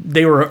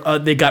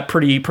they got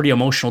pretty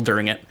emotional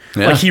during it.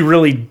 Yeah. Like he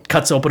really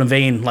cuts open a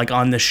vein like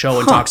on this show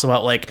and talks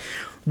about like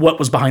what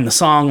was behind the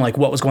song, like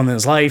what was going on in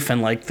his life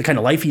and like the kind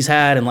of life he's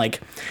had. And like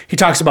he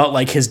talks about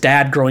like his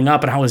dad growing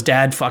up and how his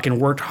dad fucking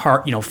worked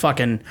hard,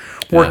 fucking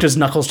worked Yeah. his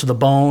knuckles to the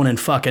bone and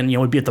fucking,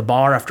 would be at the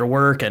bar after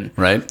work and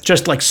Right.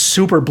 just like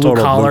super blue Total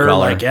blue collar. collar,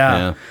 Like, yeah.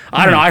 yeah.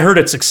 I don't know. I heard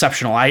it's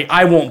exceptional.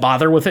 I won't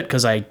bother with it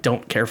because I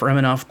don't care for him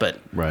enough, but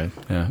Right.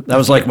 Yeah, that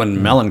was like when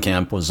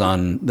Mellencamp was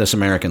on This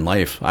American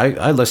Life.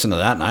 I listened to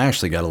that and I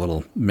actually got a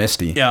little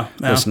misty. Yeah,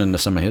 yeah. Listening to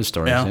some of his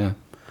stories. Yeah. Yeah.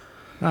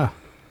 Ah,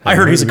 I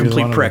heard he's a either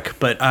complete one of prick,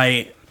 but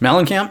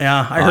Mellencamp?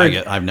 Yeah, I Oh,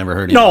 heard- I've never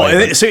heard. no, either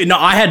way, but- no,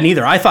 I hadn't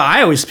either.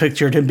 I always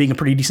pictured him being a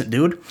pretty decent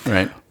dude.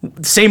 right.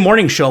 Same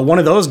morning show. One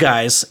of those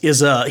guys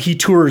is he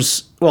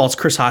tours. Well, it's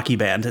Chris Hockey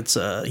Band. It's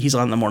he's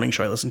on the morning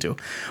show I listen to,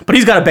 but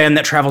he's got a band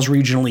that travels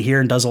regionally here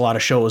and does a lot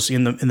of shows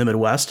in the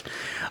Midwest.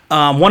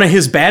 One of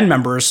his band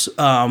members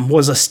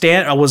was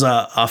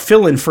a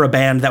fill-in for a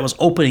band that was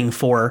opening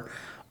for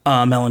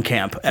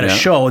Mellencamp at a Yeah.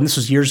 show, and this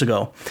was years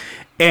ago.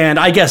 And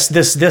I guess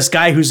this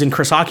guy who's in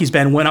Chris Hockey's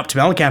band went up to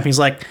Mellencamp and he's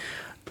like,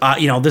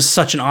 this is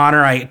such an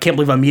honor. I can't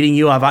believe I'm meeting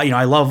you.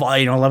 I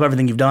love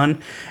everything you've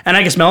done. And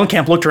I guess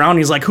Mellencamp looked around and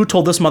he's like, who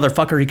told this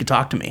motherfucker he could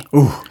talk to me?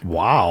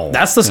 wow.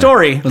 That's the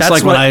story. That's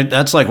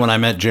like when I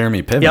met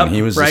Jeremy Piven. Yep,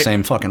 he was the right.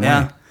 same fucking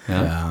Yeah. way.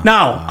 Yeah.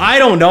 Now, I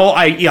don't know.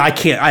 I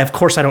can't. Of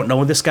course I don't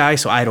know this guy,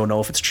 so I don't know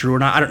if it's true or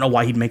not. I don't know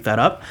why he'd make that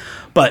up.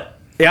 But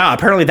Yeah,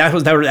 apparently that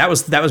was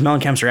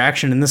Mellencamp's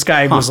reaction, and this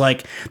guy was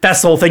like,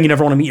 "That's the whole thing. You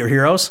never want to meet your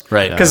heroes,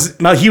 Right. Because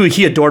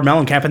he adored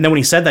Mellencamp, and then when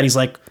he said that, he's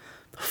like,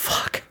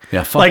 "Fuck,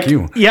 Yeah, fuck like,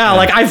 you. Yeah,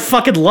 like I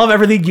fucking love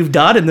everything you've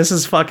done, and this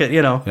is fucking,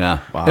 Yeah.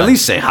 Wow. At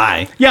least say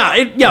hi. yeah,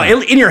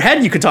 in your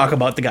head you could talk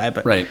about the guy,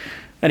 but Right.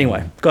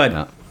 Anyway, go ahead.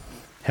 Yeah.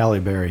 Halle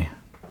Berry.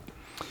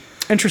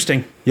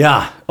 Interesting.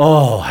 Yeah.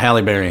 Oh,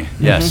 Halle Berry.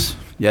 Yes.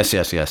 Yes.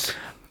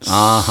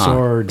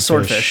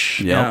 Swordfish.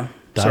 Yep. Yeah.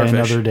 Die Swordfish.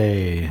 Another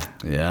Day.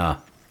 Yeah.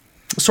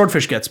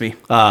 Swordfish gets me.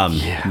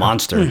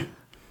 Monster.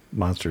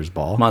 Monsters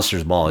Ball.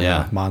 Monsters Ball.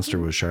 Yeah. Monster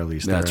was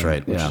Charlize Theron. That's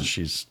right, which yeah.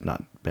 she's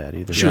not bad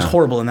either. She was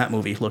horrible in that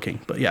movie looking,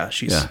 but yeah,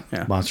 she's Yeah.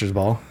 yeah. Monsters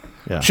Ball.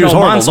 Yeah. She was No,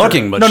 horrible Monster.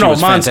 looking, but No, she no,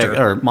 was Monster.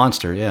 fantastic. Or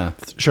Monster. Yeah.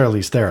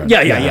 Charlize Theron.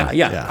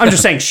 Yeah. I'm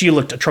just saying she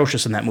looked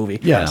atrocious in that movie.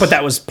 Yes. But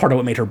that was part of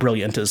what made her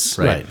brilliant is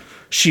Right.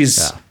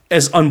 she's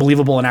as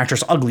unbelievable an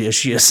actress ugly as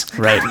she is.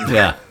 Right.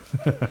 Yeah.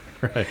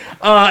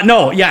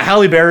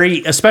 Halle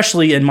Berry,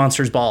 especially in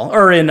Monsters Ball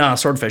or in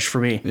Swordfish for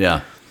me.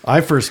 Yeah.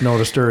 I first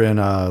noticed her in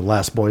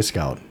Last Boy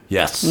Scout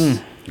Yes.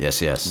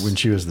 Yes. when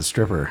she was the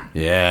stripper.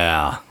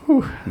 Yeah.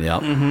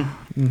 Yeah.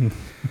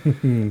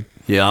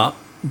 Yeah.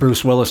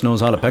 Bruce Willis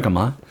knows how to pick 'em,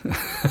 huh?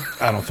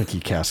 I don't think he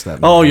cast that.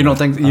 Oh, movie. you don't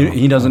think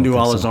he doesn't do think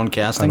all so. his own I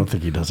casting? don't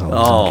think he does all his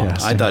Oh, own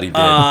casting. I thought he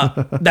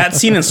did. That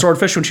scene in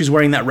Swordfish when she's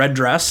wearing that red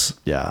dress.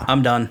 Yeah.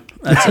 I'm done.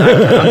 I'm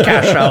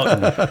cashed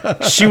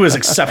out. She was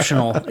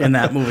exceptional in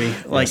that movie.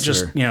 Like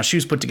sir. she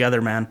was put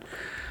together, man.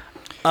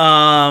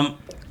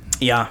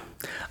 Yeah.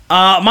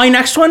 My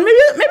next one, maybe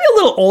a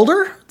little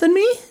older than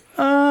me.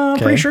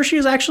 Pretty sure she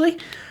is actually.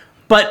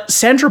 But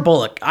Sandra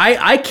Bullock,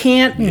 I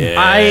can't.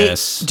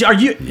 Yes. Are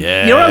you?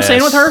 Yes. You know what I'm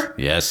saying with her?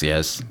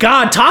 Yes.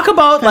 God, talk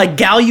about like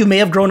gal you may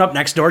have grown up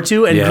next door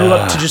to and grew Yeah.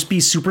 up to just be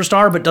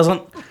superstar, but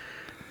doesn't.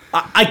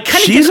 I kind of.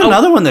 She's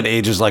another one that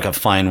ages like a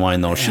fine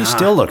wine, though. She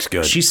still looks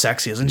good. She's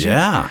sexy, isn't she?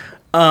 yeah.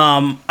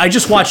 I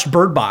just watched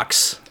Bird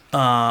Box with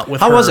her.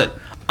 How was it?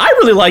 I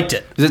really liked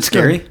it. Is it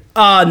scary?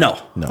 No.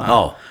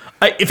 Oh.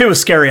 If it was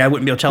scary, I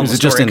wouldn't be able to tell the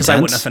it just story because I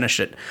wouldn't intense? have finished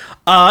it.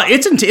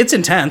 It's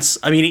intense.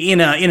 I mean, in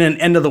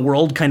an end of the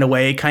world kind of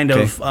way, kind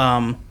of. Well,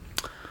 I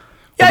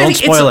don't think it's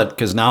spoil it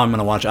because now I'm going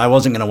to watch it. I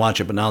wasn't going to watch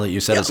it, but now that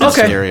you said it's not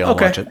scary, I'll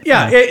watch it.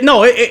 Yeah.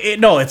 No,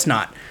 it's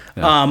not.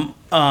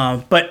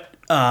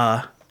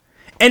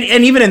 And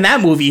even in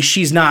that movie,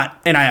 she's not.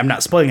 And I'm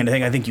not spoiling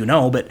anything. I think you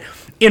know, but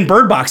in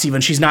Bird Box,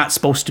 even she's not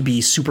supposed to be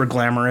super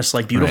glamorous,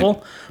 like beautiful.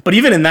 Right. But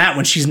even in that,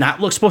 when she's not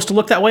supposed to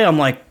look that way, I'm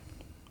like,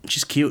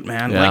 she's cute,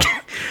 man. Yeah. Like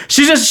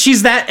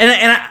she's that.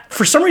 And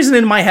for some reason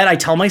in my head, I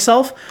tell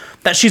myself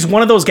that she's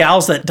one of those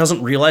gals that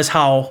doesn't realize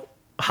how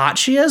hot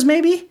she is.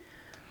 Maybe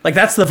like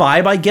that's the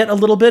vibe I get a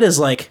little bit. Is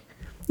like.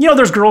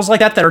 There's girls like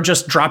that are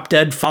just drop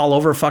dead, fall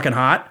over fucking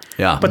hot.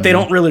 Yeah. But they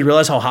don't really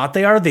realize how hot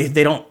they are.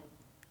 They don't.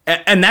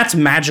 And that's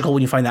magical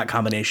when you find that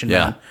combination.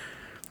 Yeah.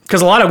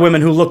 Because a lot of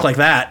women who look like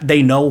that,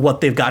 they know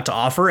what they've got to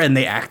offer and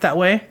they act that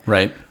way.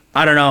 Right.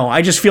 I don't know.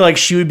 I just feel like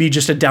she would be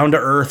just a down to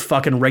earth,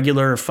 fucking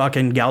regular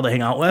fucking gal to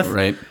hang out with.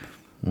 Right.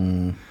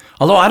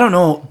 Although I don't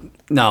know.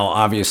 Now,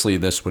 obviously,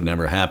 this would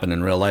never happen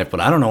in real life, but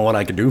I don't know what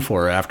I could do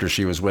for her after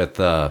she was with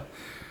that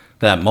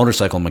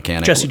motorcycle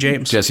mechanic. Jesse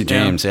James. Jesse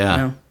James,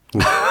 yeah.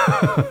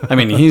 I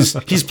mean,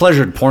 he's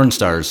pleasured porn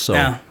stars, so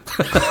Yeah.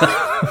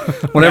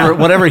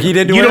 whatever he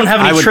did to You her, don't have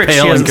any I would tricks she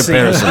pale in hasn't seen.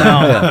 comparison.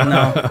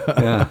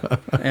 No.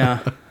 Yeah.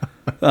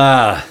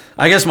 Yeah.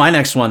 I guess my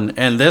next one,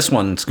 and this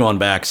one's going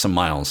back some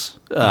miles,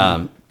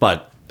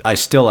 but I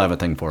still have a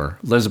thing for her.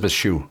 Elizabeth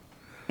Shue.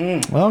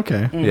 Well,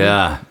 okay.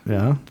 Yeah.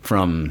 Yeah.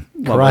 From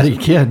what was Karate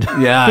it? Kid.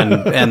 Yeah,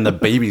 and the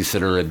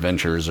Babysitter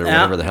Adventures or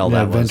whatever the hell Yeah,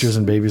 that was. Adventures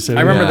in Babysitter.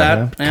 I remember Yeah.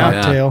 that. Yeah.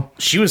 Cocktail.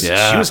 She was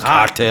hot.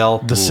 Cocktail.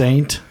 The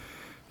Saint.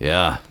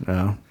 Yeah.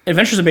 Yeah.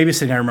 Adventures in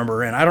Babysitting, I remember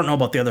her in. I don't know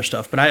about the other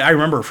stuff, but I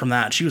remember her from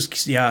that. She was,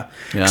 Because Yeah.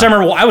 I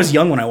remember I was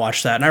young when I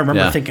watched that, and I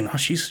remember Yeah. thinking, oh,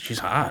 she's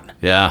hot.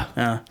 Yeah.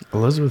 Yeah.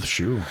 Elizabeth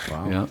Shue.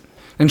 Wow. Yeah.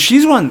 And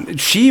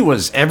she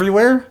was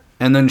everywhere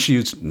and then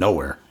she's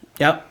nowhere.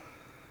 Yep.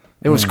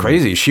 It was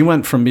crazy. She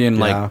went from being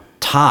Yeah. like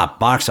top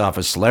box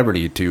office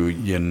celebrity to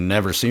you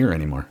never see her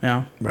anymore.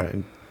 Yeah.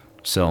 Right.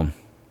 So,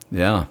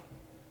 yeah.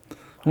 I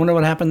wonder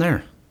what happened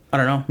there. I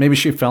don't know. Maybe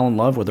she fell in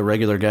love with a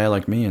regular guy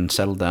like me and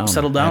settled down.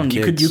 Settle down. had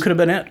You kids. could have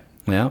been it.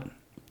 Yeah.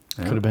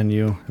 Could have been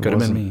you. It Could have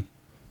been wasn't. me.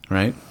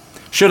 Right?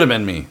 Should have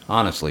been me,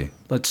 honestly.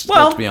 Let's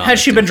Well, be honest. had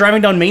she been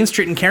driving down Main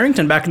Street in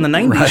Carrington back in the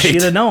 90s, Right.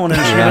 she'd have known,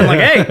 and she'd have been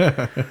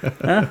like,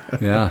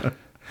 hey. Yeah.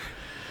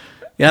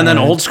 Yeah, and then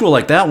old school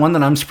like that one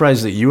that I'm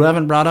surprised that you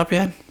haven't brought up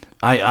yet.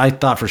 I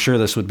thought for sure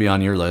this would be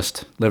on your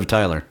list. Liv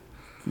Tyler.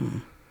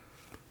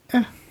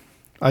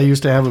 I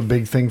used to have a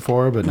big thing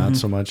for her, but not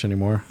so much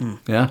anymore.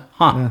 Yeah?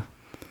 Huh. Yeah.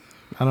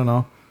 I don't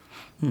know.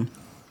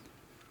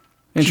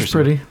 Interesting. She's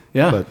pretty.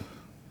 Yeah. But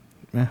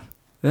yeah.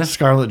 Yeah.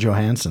 Scarlett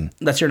Johansson.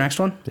 That's your next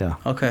one? Yeah.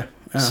 Okay.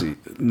 Yeah. See,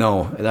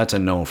 no, that's a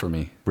no for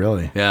me.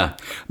 Really. Yeah.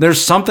 There's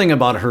something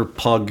about her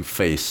pug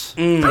face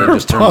that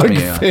just turns Pug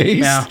me on. face.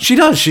 Yeah. She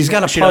does. She's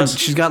got a She pug. does.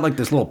 She's got like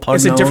this little pug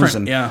It's a nose different,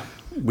 and yeah.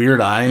 weird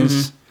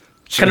eyes.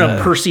 Kind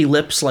of pursy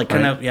lips, like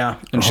kind Right. of, yeah.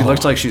 And she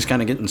looks like she's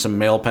kind of getting some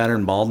male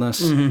pattern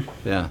baldness.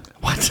 Yeah.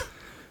 What?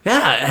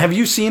 Yeah, have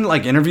you seen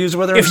like interviews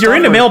with her? If and you're stuff,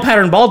 into or- male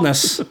pattern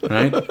baldness,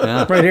 right?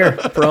 Yeah, right here,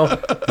 bro.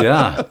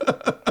 yeah.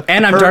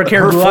 And I'm Her, dark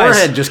hair, her blue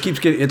forehead eyes. just keeps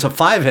getting. It's a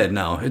 5 head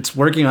now. It's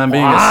working on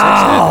being a 6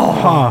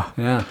 head.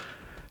 Yeah.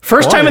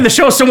 First time in the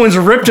show, someone's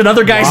ripped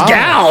another guy's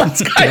gown.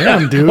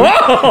 Damn, dude.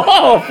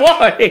 Oh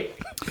boy.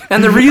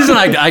 And the reason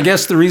I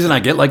guess the reason I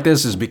get like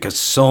this is because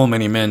so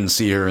many men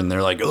see her and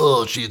they're like,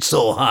 oh, she's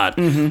so hot.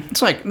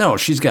 It's like, no,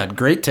 she's got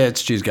great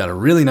tits. She's got a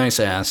really nice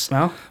ass.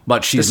 Well,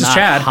 but she's this is not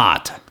Chad.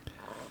 hot.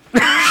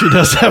 She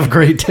does have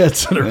great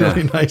tits and a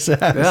really nice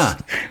ass. Yeah.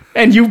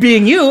 And you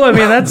being you, I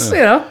mean, that's, you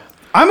know.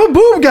 I'm a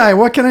boob guy.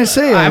 What can I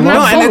say? I'm love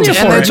not and faulting it's-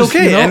 you and for it's it.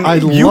 okay. You know, And I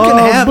you love can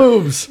have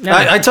boobs.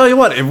 Yeah. I tell you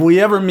what, if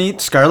we ever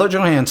meet Scarlett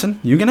Johansson,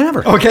 you can have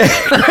her. Okay.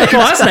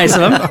 Well, that's nice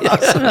of him.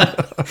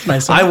 That's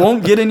nice of I him.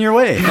 won't get in your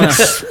way.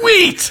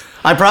 Sweet.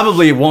 I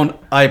probably won't.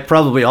 I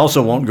probably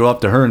also won't go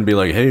up to her and be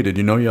like, "Hey, did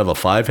you know you have a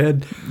 5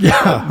 head?"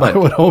 Yeah, I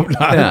would hope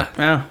not. Yeah.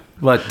 Yeah.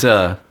 But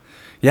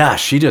yeah,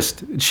 she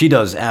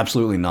does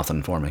absolutely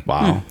nothing for me.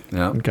 Wow.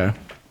 Yeah. Okay.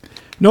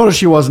 Notice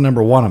she wasn't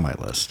number 1 on my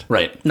list,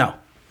 Right. No.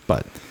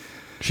 but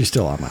she's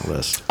still on my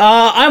list.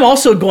 I'm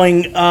also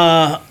going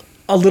a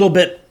little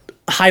bit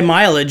high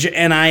mileage,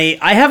 and I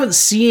haven't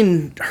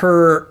seen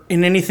her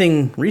in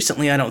anything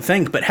recently, I don't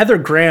think, but Heather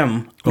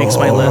Graham makes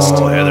my list.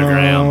 Oh, Heather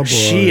Graham.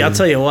 I'll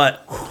tell you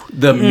what,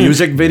 The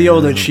music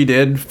video that she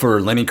did for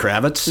Lenny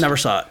Kravitz. never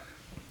saw it.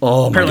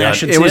 Oh my Apparently I god!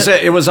 should It see was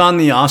it. it was on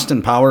the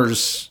Austin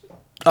Powers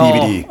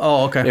DVD.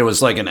 Oh, okay. It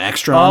was like an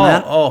extra on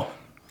that. Oh,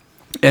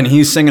 And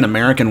he's singing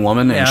American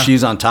Woman, and Yeah.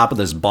 she's on top of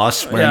this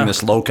bus wearing Yeah.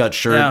 this low cut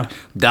shirt, Yeah.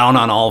 down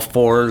on all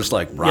fours,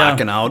 like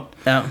rocking out.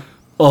 yeah,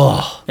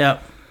 Oh, yeah.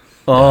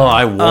 oh!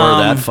 I wore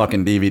that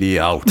fucking DVD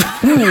out.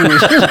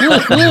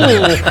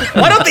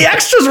 Why don't the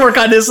extras work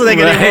on this thing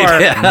anymore?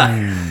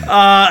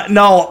 Yeah.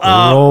 No,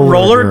 Roller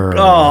roller. girl.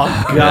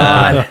 Oh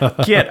God,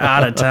 get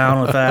out of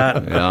town with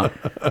that. Yeah.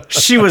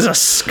 She was a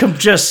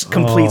just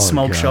complete Oh,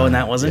 smoke show in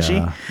God. that, wasn't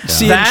Yeah. she?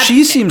 See, That-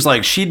 she seems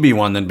like she'd be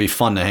one that'd be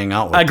fun to hang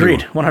out with.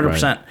 Agreed, too.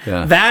 100%.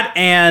 Yeah. That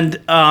and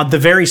the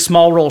very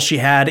small role she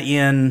had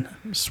in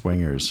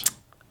Swingers.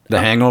 The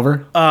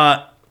Hangover.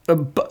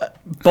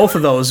 both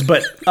of those,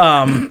 but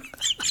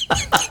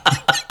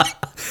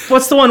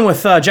what's the one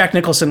with Jack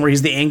Nicholson where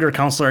he's the anger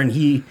counselor and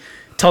he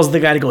tells the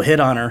guy to go hit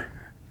on her,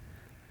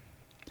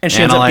 and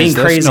she ends up being Analyze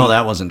this. crazy. No,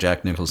 that wasn't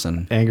Jack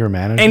Nicholson. Anger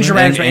management. Anger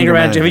management. Anger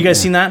Have you guys management,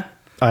 seen that?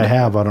 I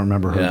have. I don't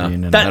remember her Yeah.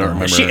 being in That it. don't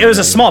remember it her was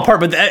a name. small part,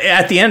 but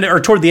at the end or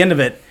toward the end of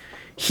it,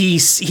 he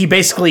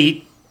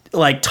basically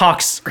like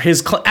talks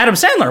Adam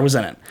Sandler was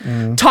in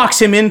it.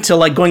 Talks him into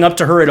like going up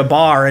to her at a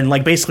bar and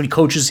like basically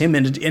coaches him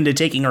into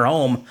taking her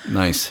home.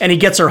 Nice. And he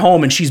gets her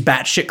home and she's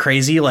batshit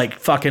crazy, like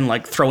fucking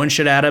like throwing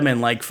shit at him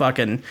and like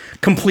fucking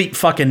complete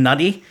fucking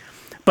nutty.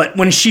 But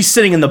when she's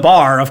sitting in the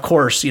bar, of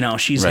course, you know,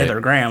 she's Right.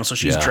 Heather Graham, so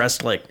she's Yeah.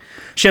 dressed like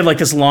she had like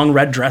this long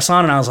red dress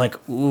on, and I was like,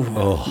 ooh,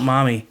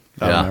 mommy.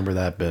 I Yeah. remember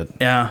that bit.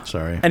 Yeah.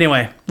 Sorry.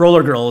 Anyway,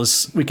 Roller Girl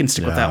is we can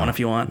stick with that Yeah. one if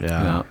you want.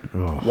 Yeah.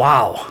 Oh.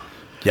 Wow.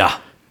 Yeah.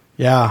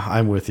 Yeah,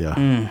 I'm with you.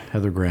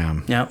 Heather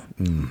Graham. Yep.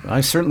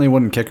 I certainly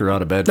wouldn't kick her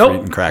out of bed Nope. for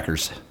eating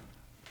crackers.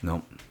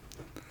 Nope.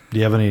 Do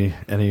you have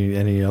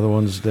any other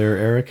ones there,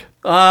 Eric?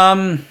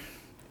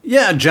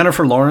 Yeah,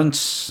 Jennifer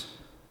Lawrence,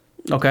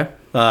 Okay.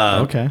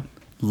 Okay.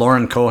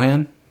 Lauren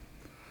Cohan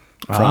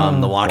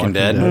from The Walking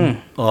Dead.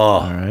 Oh,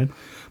 All right.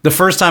 the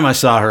first time I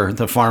saw her,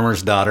 the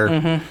farmer's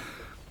daughter.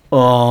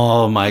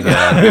 Oh my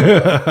god!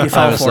 You I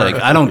fell was for like,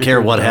 it. I don't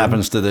care what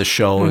happens to this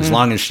show, as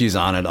long as she's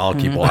on it, I'll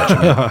keep watching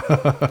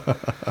it.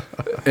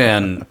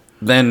 And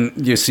then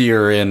you see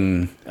her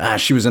in.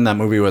 She was in that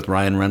movie with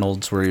Ryan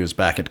Reynolds where he was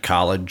back at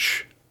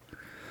college.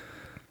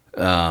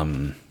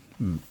 Van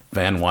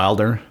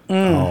Wilder.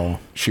 Oh,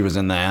 She was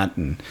in that,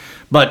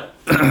 but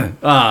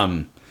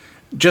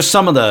just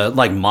some of the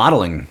like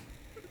modeling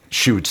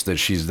shoots that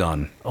she's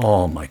done.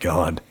 Oh my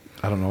god!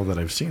 I don't know that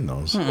I've seen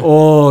those.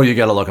 Oh, you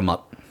gotta look them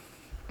up.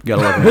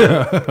 Gotta look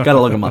them up.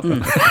 Gotta look them up.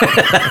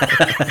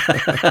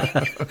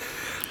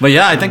 But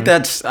yeah, I think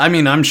that's. I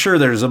mean, I'm sure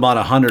there's about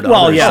 100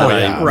 Well, others yeah,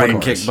 that yeah, I right.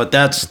 wouldn't kick, but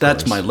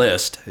that's my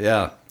list.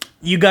 Yeah.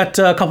 You got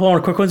a couple more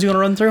quick ones you want to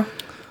run through?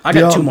 I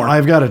got two more.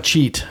 I've got a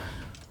cheat.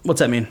 What's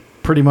that mean?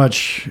 Pretty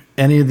much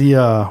any of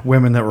the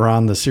women that were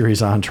on the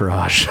series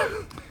Entourage.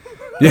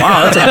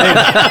 Wow, that's a big.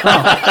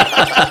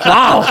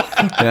 Wow.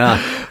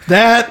 Yeah.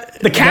 that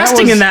The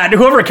casting in that,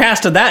 whoever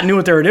casted that knew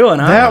what they were doing,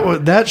 huh?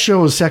 that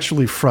show was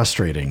sexually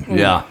frustrating.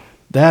 Yeah.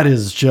 That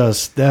is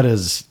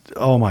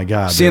oh my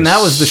god. See, and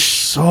that was the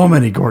so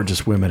many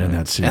gorgeous women in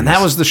that series. And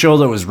that was the show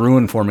that was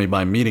ruined for me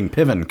by meeting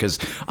Piven because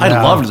I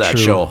Yeah, loved that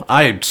true. show.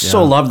 I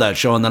so Yeah. loved that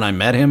show, and then I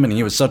met him, and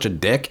he was such a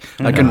dick.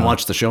 I couldn't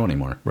watch the show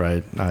anymore.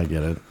 right. I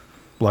get it.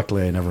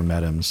 Luckily, I never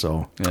met him.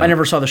 So I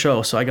never saw the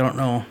show, so I don't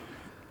know.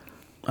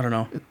 I don't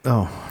know.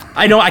 oh,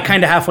 I know I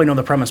kind of halfway know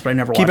the premise, but I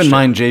never Keep watched in it.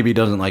 mind, JB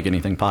doesn't like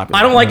anything popular.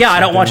 I don't like. Yeah, I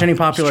don't watch any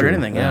popular or true.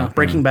 anything. Yeah,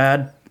 Breaking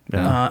Bad,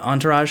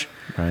 Entourage.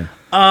 right.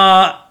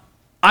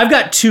 I've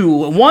got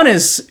two. One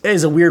is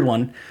a weird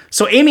one.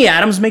 So Amy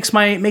Adams makes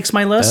my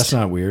list. That's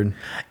not weird.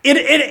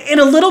 In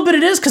a little bit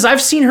it is, because I've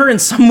seen her in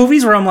some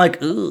movies where I'm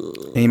like, ugh.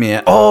 Amy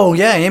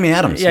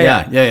Adams.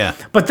 Yeah.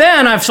 But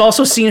then I've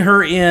also seen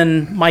her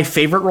in my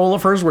favorite role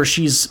of hers where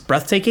she's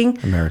breathtaking.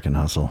 American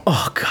Hustle.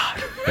 Oh,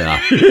 God.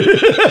 Yeah.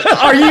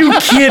 Are you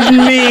kidding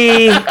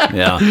me?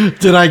 Yeah.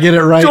 Did I get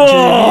it right?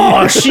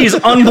 Oh, she's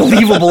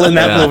unbelievable in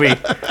that movie.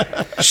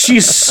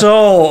 She's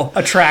so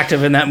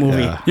attractive in that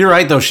movie. Yeah. You're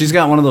right, though. She's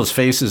got one of those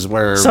faces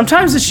where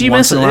Sometimes she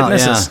once misses. in a while- It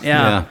misses.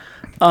 Yeah.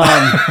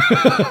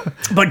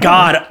 But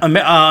God,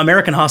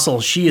 American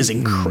Hustle, she is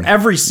incredible.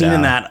 Every scene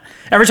in that,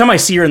 every time I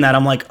see her in that,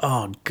 I'm like,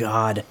 oh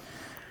God,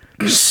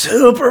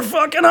 super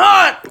fucking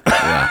hot.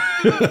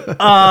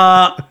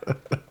 Yeah.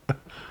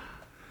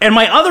 And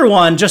my other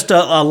one, just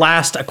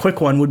a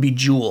quick one, would be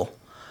Jewel.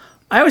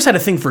 I always had a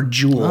thing for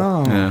Jewel.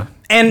 Oh. Yeah.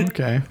 And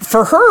Okay.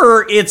 for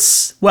her,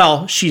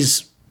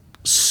 she's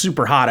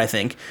super hot, I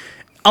think.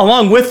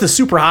 Along with the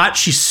super hot,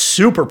 she's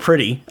super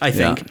pretty, I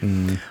think.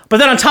 But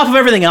then on top of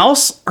everything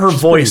else, her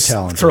voice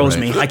talented, throws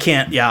right? me. I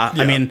can't,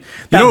 I mean,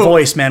 that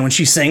voice, man, when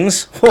she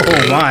sings,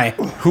 oh my.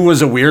 Who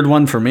was a weird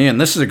one for me, and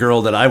this is a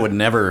girl that I would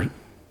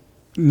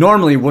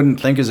normally wouldn't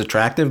think is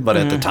attractive, but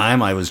at the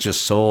time I was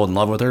just so in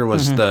love with her,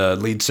 was the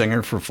lead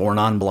singer for Four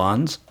Non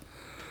Blondes.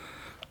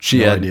 She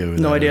No had idea who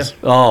No that idea. is.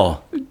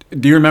 Oh,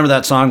 do you remember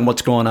that song,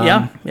 What's Going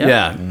On?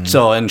 Yeah.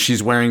 So, and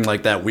she's wearing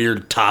like that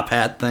weird top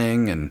hat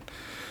thing, and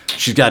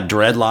she's got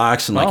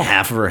dreadlocks, and like Oh.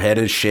 half of her head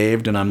is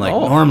shaved, and I'm like,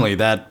 Oh. normally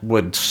that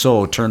would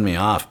so turn me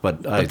off,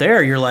 but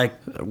There, you're like,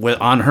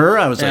 on her,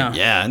 I was Yeah. like,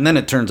 yeah, and then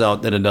it turns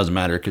out that it doesn't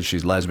matter because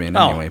she's lesbian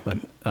Oh. anyway, but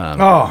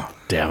Oh,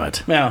 damn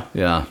it.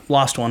 yeah.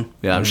 lost one.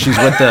 Yeah, she's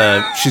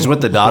with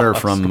the daughter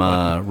from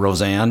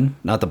Roseanne,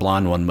 not the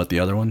blonde one, but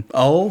the other one.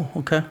 Oh,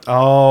 okay.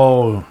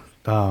 Oh,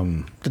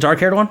 The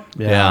dark-haired one?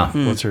 Yeah.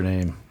 What's her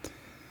name?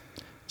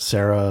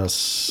 Sarah.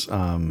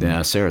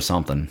 Yeah, Sarah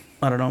something.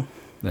 I don't know.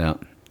 Yeah.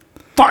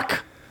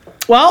 Fuck.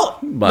 Well,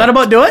 that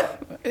about do it?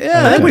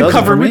 Yeah, I think that does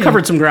it for we me.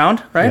 covered some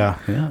ground, right? Yeah.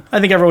 Yeah. I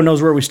think everyone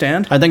knows where we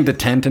stand. I think the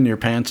tent in your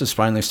pants is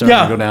finally starting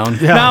to go down.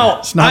 Yeah. Now,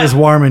 It's not as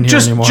warm in here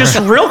anymore. Just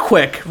real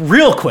quick.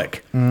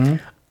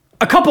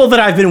 A couple that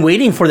I've been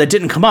waiting for that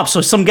didn't come up.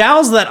 So some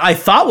gals that I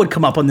thought would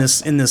come up in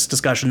this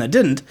discussion that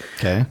didn't.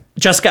 Okay.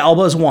 Jessica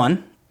Alba is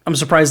one. I'm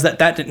surprised that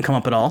didn't come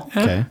up at all.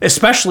 Okay.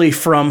 Especially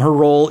from her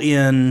role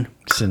in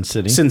Sin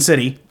City. Sin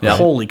City. Yeah.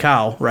 Holy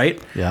cow,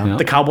 right? Yeah.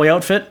 The cowboy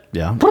outfit.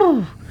 Yeah.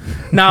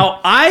 Now,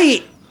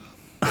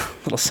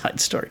 little side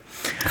story.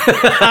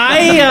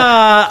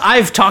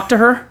 I've talked to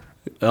her,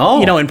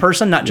 Oh. in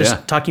person, not just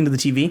Yeah. talking to the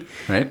TV.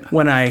 Right.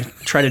 When I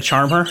try to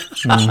charm her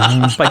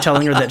by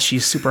telling her that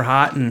she's super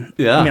hot and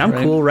Yeah, I mean, I'm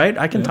right. cool, right?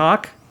 I can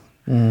talk.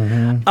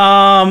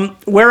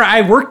 Where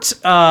I worked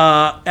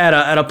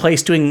at a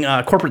place doing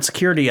corporate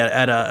security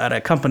at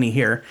a company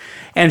here,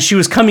 and she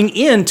was coming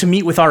in to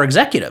meet with our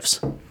executives.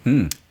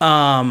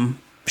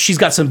 She's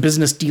got some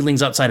business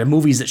dealings outside of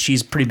movies that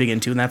she's pretty big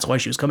into, and that's why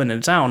she was coming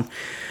into town.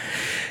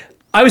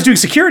 I was doing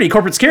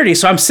corporate security,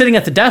 so I'm sitting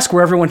at the desk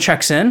where everyone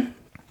checks in.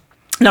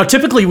 Now,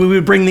 typically, we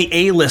would bring the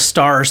A-list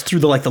stars through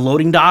the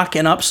loading dock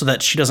and up so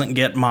that she doesn't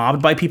get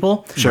mobbed by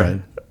people. Sure.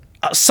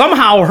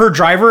 Somehow, her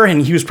driver,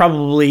 and he was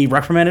probably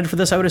reprimanded for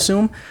this, I would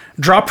assume,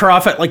 dropped her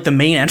off at the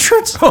main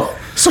entrance.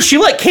 So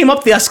she came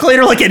up the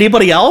escalator like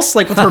anybody else,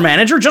 with her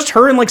manager, just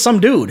her and some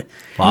dude.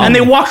 Wow. And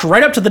they walked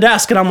right up to the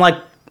desk, and I'm like,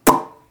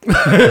 what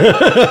am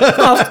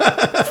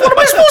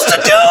I supposed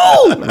to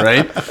do?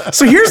 Right.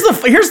 So here's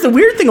the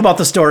weird thing about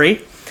the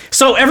story.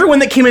 So everyone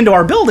that came into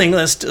our building,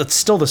 it's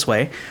still this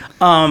way.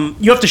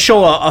 You have to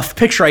show a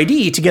picture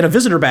ID to get a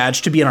visitor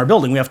badge to be in our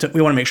building. We want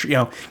to make sure,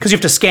 because you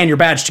have to scan your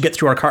badge to get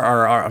through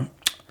our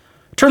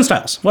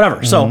turnstiles,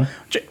 whatever. So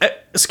a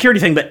security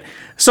thing,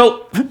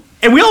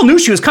 and we all knew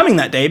she was coming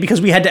that day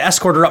because we had to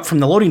escort her up from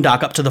the loading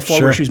dock up to the floor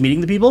Sure. where she was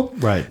meeting the people.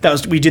 Right.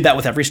 We did that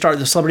with every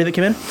the celebrity that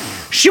came in.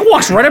 She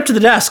walks right up to the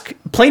desk,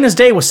 plain as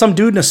day, with some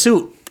dude in a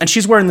suit, and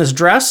she's wearing this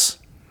dress.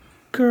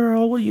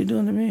 Girl, what are you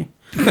doing to me?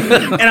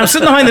 And I'm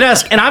sitting behind the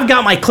desk, and I've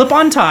got my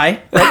clip-on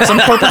tie, right? Some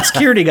corporate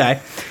security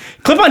guy.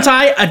 Clip-on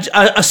tie,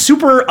 a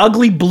super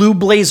ugly blue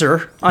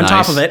blazer on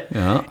top of it,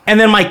 Yeah. and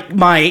then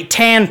my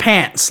tan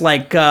pants,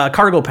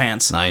 cargo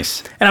pants.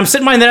 Nice. And I'm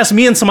sitting behind the desk,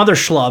 me and some other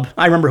schlub.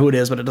 I remember who it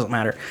is, but it doesn't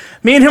matter.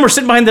 Me and him are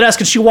sitting behind the desk,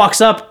 and she walks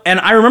up, and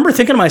I remember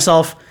thinking to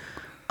myself,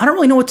 I don't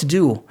really know what to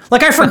do.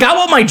 I forgot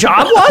what my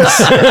job was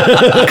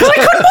because I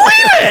couldn't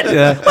believe it.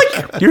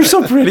 Yeah. You're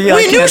so pretty.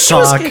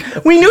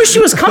 We knew she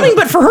was coming,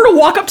 but for her to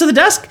walk up to the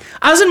desk,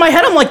 I was in my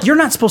head. I'm like, you're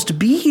not supposed to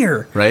be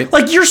here, Right.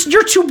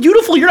 You're too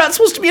beautiful. You're not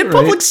supposed to be in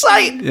public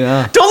sight.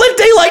 Yeah. Don't let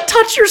daylight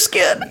touch your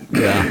skin.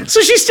 Yeah. So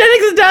she's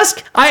standing at the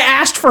desk. I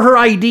asked for her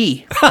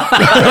ID.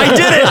 I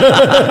did it,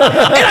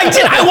 and I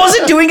did. I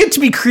wasn't doing it to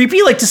be creepy,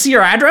 to see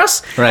her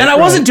address, Right, and I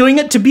wasn't doing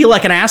it to be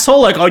like an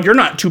asshole. Oh, you're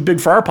not too big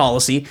for our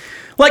policy.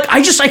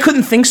 I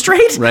couldn't think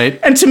straight. Right.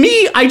 And to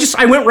me,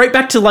 I went right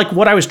back to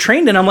what I was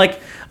trained in. I'm like,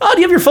 oh, do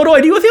you have your photo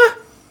ID with you?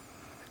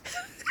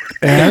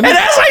 And as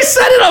I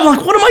said it, I'm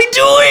like, what am I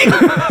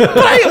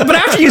doing? But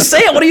after you say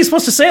it, what are you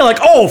supposed to say? Like,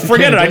 oh,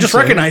 forget it. I just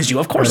recognized you.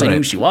 Of course I knew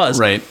who she was.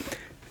 Right.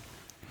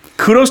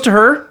 Kudos to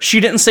her. She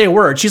didn't say a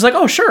word. She's like,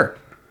 oh, sure.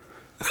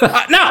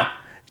 Now,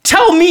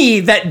 tell me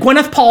that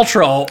Gwyneth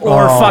Paltrow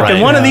or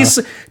one of these,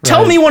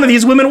 tell me one of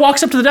these women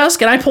walks up to the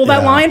desk and I pull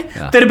that line,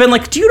 they'd have been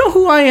like, do you know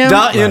who I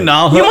am? You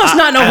know, You must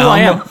not know who I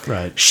am.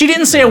 Right. She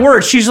didn't say a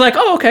word. She's like,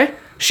 oh, okay.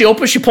 She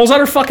pulls out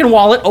her fucking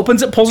wallet,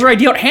 opens it, pulls her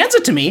ID out, hands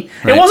it to me.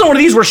 Right. It wasn't one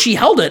of these where she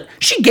held it.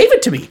 She gave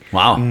it to me.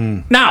 Wow.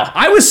 Now,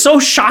 I was so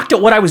shocked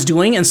at what I was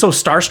doing and so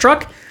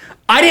starstruck,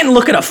 I didn't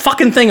look at a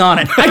fucking thing on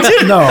it. I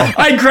didn't. No.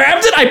 I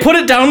grabbed it, I put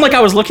it down like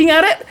I was looking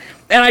at it,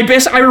 and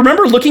I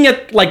remember looking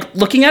at it,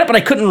 but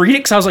I couldn't read it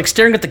because I was like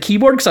staring at the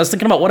keyboard because I was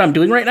thinking about what I'm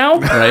doing right now.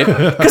 Right.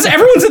 Because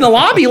everyone's in the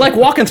lobby, like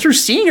walking through,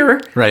 seeing her.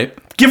 Right.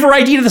 Give her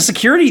ID to the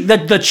security,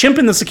 the chimp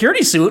in the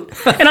security suit,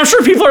 and I'm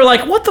sure people are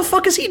like, "What the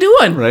fuck is he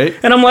doing?" Right.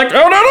 And I'm like,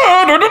 "Oh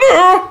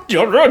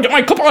no, get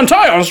my clip-on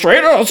tie on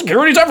straight. Oh,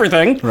 security's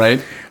everything."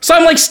 Right. So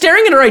I'm like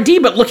staring at her ID,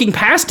 but looking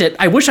past it.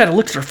 I wish I'd have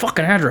looked at her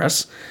fucking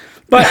address,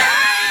 but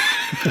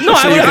no,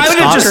 I would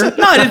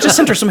have just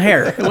sent her some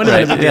hair. It wouldn't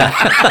have been,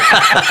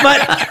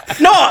 but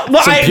no,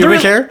 well,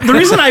 pubic hair? The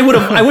reason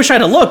I wish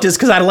I'd have looked is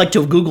because I'd like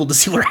to have Googled to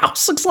see what her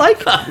house looks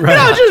like. Right. You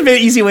know, it's just an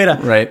easy way to.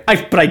 Right.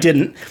 But I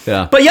didn't.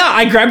 Yeah. But yeah,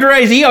 I grabbed her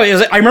ID.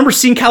 I remember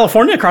seeing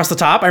California across the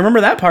top. I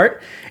remember that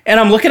part, and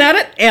I'm looking at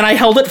it, and I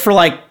held it for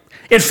like.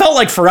 It felt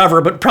like forever,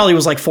 but probably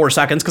was like 4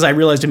 seconds because I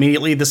realized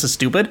immediately this is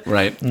stupid.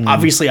 Right.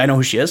 Obviously, I know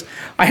who she is.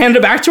 I handed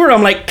it back to her.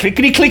 I'm like,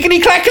 clickety, clickety,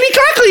 clackety,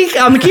 clackety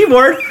on the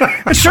keyboard.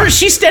 And sure,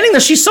 she's standing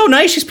there. She's so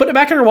nice. She's putting it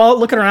back in her wallet,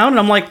 looking around. And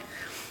I'm like,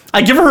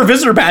 I give her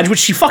visitor badge, which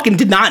she fucking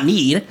did not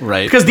need.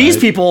 Right. Because these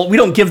people, we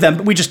don't give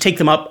them, we just take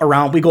them up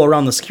around, we go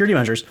around the security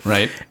measures.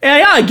 Right.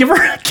 And yeah, I give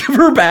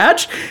her a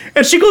badge,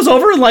 and she goes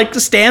over and like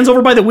stands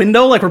over by the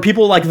window, like where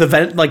people like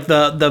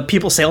the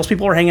people,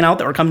 salespeople are hanging out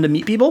that were coming to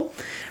meet people.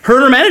 Her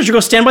and her manager go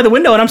stand by the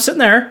window, and I'm sitting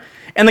there,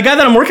 and the guy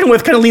that I'm working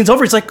with kind of leans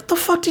over. He's like, "What the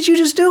fuck did you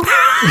just do?"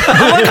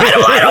 I'm like,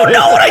 I don't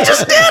know what I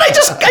just did. I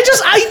just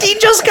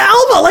ID'd Jessica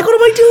Alba. Like, what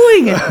am I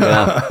doing?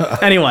 Yeah.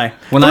 Anyway,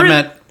 When I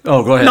met.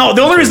 Oh, go ahead. No,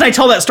 the only reason I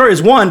tell that story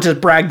is one, to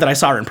brag that I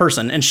saw her in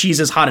person, and she's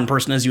as hot in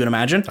person as you would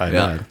imagine.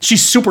 Yeah.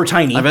 She's super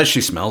tiny. I bet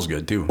she smells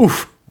good too.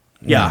 Oof.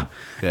 Yeah.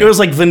 Yeah. It was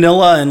like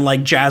vanilla and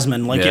like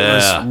jasmine. Like it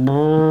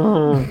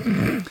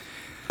was.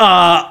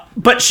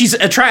 But she's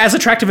as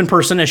attractive in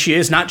person as she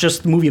is, not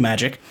just movie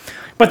magic.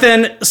 But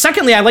then,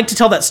 secondly, I like to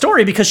tell that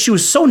story because she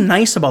was so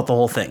nice about the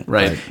whole thing.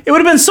 Right. It would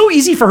have been so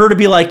easy for her to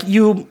be like,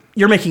 you're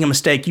making a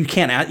mistake. You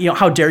can't,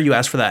 how dare you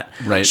ask for that?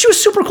 Right. She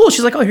was super cool.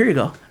 She's like, oh, here you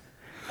go.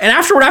 And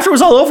after it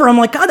was all over, I'm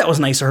like, God, that was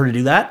nice of her to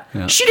do that.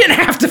 Yeah. She didn't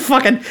have to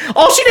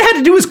all she had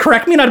to do was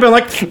correct me, and I'd have been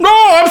like, no,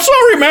 I'm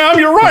sorry, ma'am,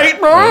 you're right.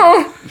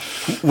 Right.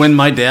 When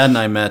my dad and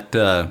I met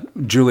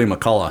Julie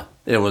McCullough,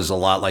 it was a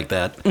lot like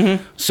that.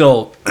 Mm-hmm.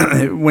 So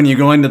when you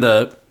go into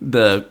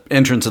the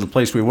entrance of the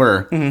place we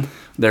were,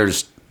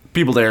 there's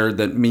people there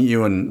that meet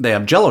you, and they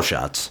have Jell-O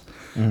shots.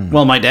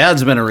 Well, my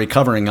dad's been a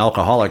recovering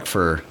alcoholic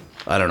for,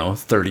 I don't know,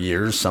 30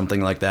 years, something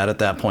like that at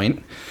that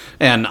point.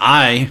 And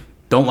I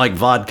don't like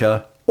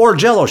vodka or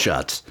Jell-O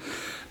shots.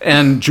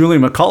 And Julie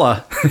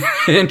McCullough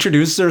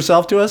introduces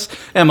herself to us,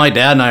 and my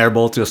dad and I are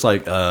both just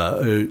like,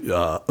 hi,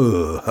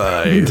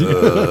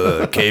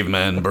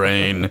 caveman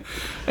brain.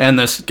 And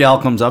this gal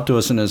comes up to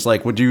us and is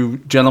like, would you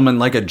gentlemen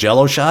like a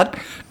Jell-O shot?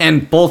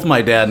 And both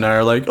my dad and I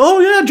are like, oh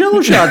yeah,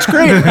 Jell-O shots,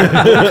 great.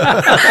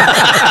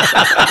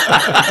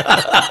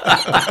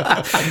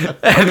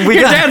 And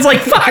Your dad's like,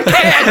 fuck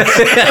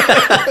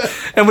it.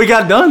 And we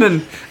got done,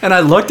 and I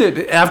looked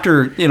at,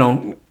 after,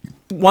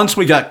 once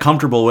we got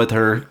comfortable with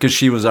her, because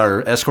she was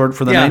our escort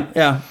for the night.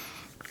 Yeah.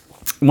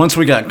 Once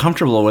we got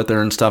comfortable with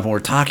her and stuff, and we're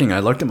talking, I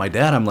looked at my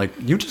dad. I'm like,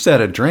 you just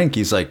had a drink.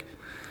 He's like,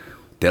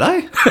 did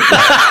I?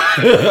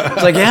 I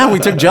was like, yeah, we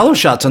took Jell-O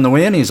shots on the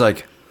way in. He's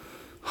like,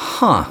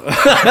 huh.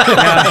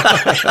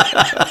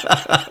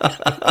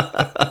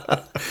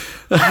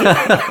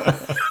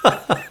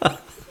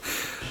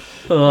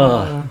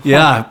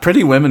 Yeah,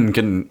 pretty women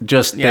can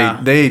just,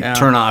 they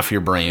turn off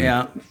your brain.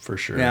 Yeah. For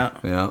sure. Yeah.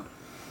 Yeah.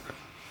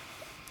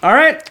 All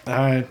right.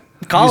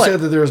 Call you it. said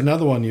that there was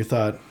another one you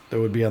thought that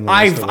would be on the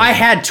list. I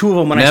had two of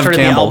them when I started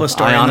Campbell. the Alba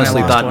story. I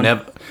honestly thought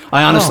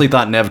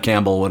thought Nev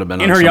Campbell would have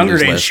been in on her younger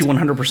days. list. She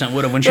 100%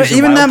 would have when she was in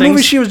Even Wild that Things.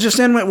 movie she was just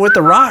in with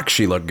The Rock,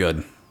 she looked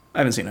good. I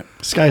haven't seen it.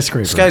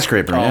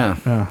 Skyscraper.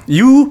 Yeah.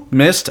 You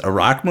missed a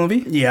Rock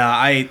movie?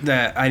 Yeah,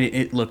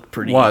 it looked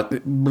pretty. What?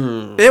 It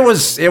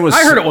was.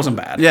 I heard it wasn't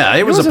bad. Yeah,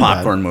 it was a wasn't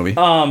popcorn movie.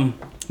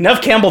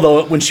 Nev Campbell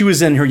though, when she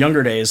was in her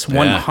younger days,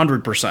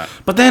 100%.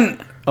 But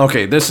then,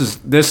 okay, this is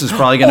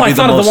probably going to be I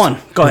thought of the one.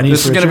 Go ahead.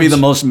 This is going to be the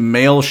most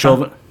male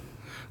chauvinist.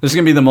 This is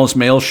going to be the most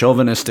male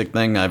chauvinistic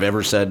thing I've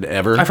ever said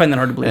ever. I find that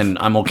hard to believe. And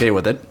I'm okay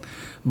with it.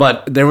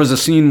 But there was a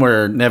scene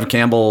where Nev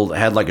Campbell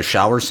had like a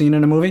shower scene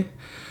in a movie.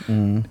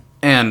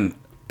 And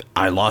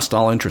I lost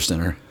all interest in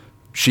her.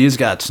 She's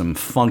got some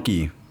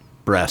funky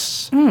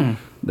breasts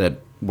that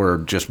were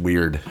just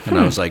weird. And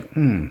I was like,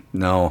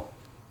 no,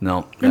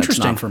 that's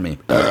Interesting. not for me.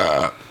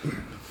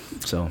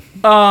 So.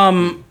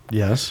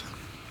 Yes.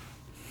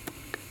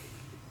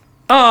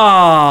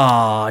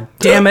 Oh,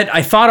 damn it.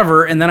 I thought of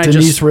her and then I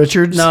Denise just...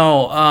 Richards?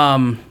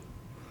 No,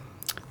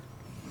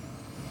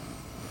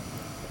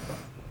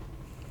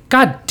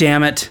 God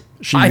damn it.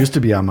 She used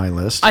to be on my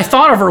list. I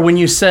thought of her when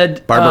you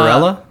said...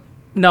 Barbarella?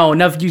 No,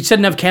 you said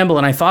Nev Campbell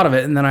and I thought of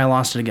it and then I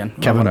lost it again.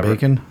 Kevin Whatever.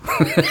 Bacon.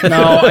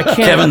 No, I can't.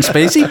 Kevin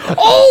Spacey?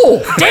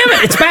 Oh, damn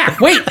it. It's back.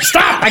 Wait,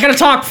 stop. I got to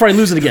talk before I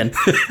lose it again.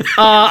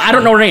 I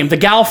don't know her name. The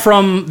gal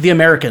from The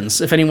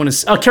Americans, if anyone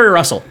is... Oh, Carrie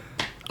Russell.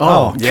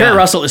 Oh, yeah. Carrie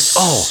Russell is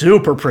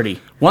super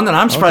pretty. One that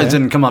I'm surprised Okay.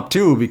 didn't come up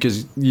too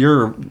because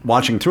you're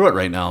watching through it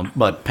right now.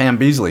 But Pam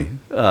Beasley,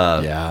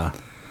 Yeah.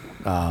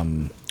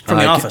 From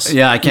The Office.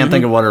 Yeah, I can't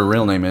think of what her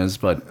real name is,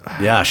 but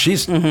yeah,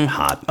 she's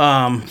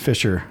hot.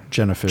 Fisher.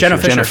 Jenna Fisher. Jenna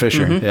Fisher. Jenna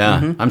Fisher.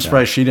 Yeah, I'm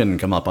surprised she didn't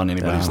come up on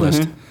anybody's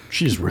list.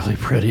 She's really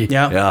pretty.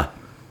 Yeah.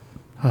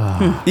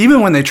 Yeah. Even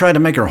when they tried to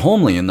make her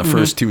homely in the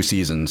first 2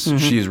 seasons,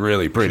 she's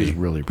really pretty. She's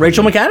really pretty.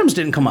 Rachel McAdams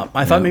didn't come up.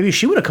 I thought maybe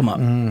she would have come up.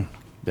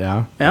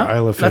 Yeah. Yeah.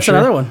 Isla Fisher. That's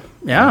another one.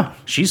 Yeah.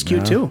 She's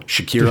cute too.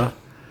 Shakira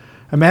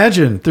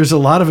Imagine there's a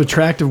lot of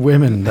attractive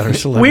women that are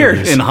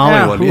celebrities. in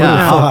Hollywood. who Yeah,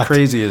 would've how thought?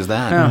 crazy is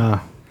that?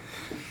 Yeah.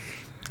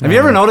 Have you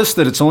ever noticed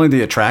that it's only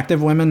the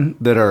attractive women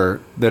that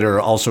are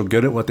also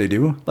good at what they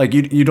do? Like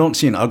you don't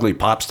see an ugly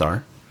pop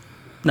star.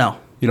 No.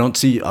 You don't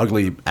see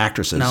ugly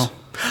actresses. No.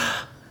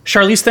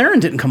 Charlize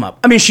Theron didn't come up.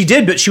 I mean, she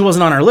did, but she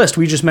wasn't on our list.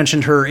 We just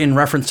mentioned her in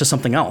reference to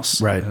something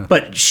else. Right.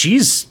 But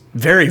she's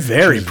very,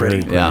 very pretty.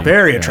 very pretty. Yeah.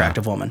 Very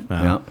attractive woman.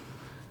 Yeah.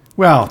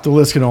 Well, the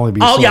list can only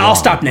be Oh, so yeah, I'll long.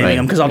 stop naming Right.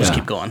 them because I'll just Yeah.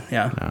 keep going.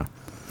 Yeah.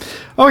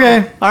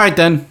 Okay. All right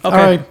then. Okay.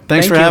 All right.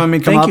 Thanks for you. having me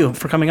come Thank up. you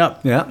for coming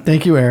up. Yeah.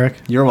 Thank you, Eric.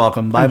 You're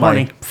welcome. Bye I'm bye.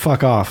 horny.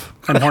 Fuck off.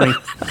 I'm horny.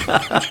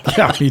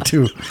 Yeah, me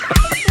too.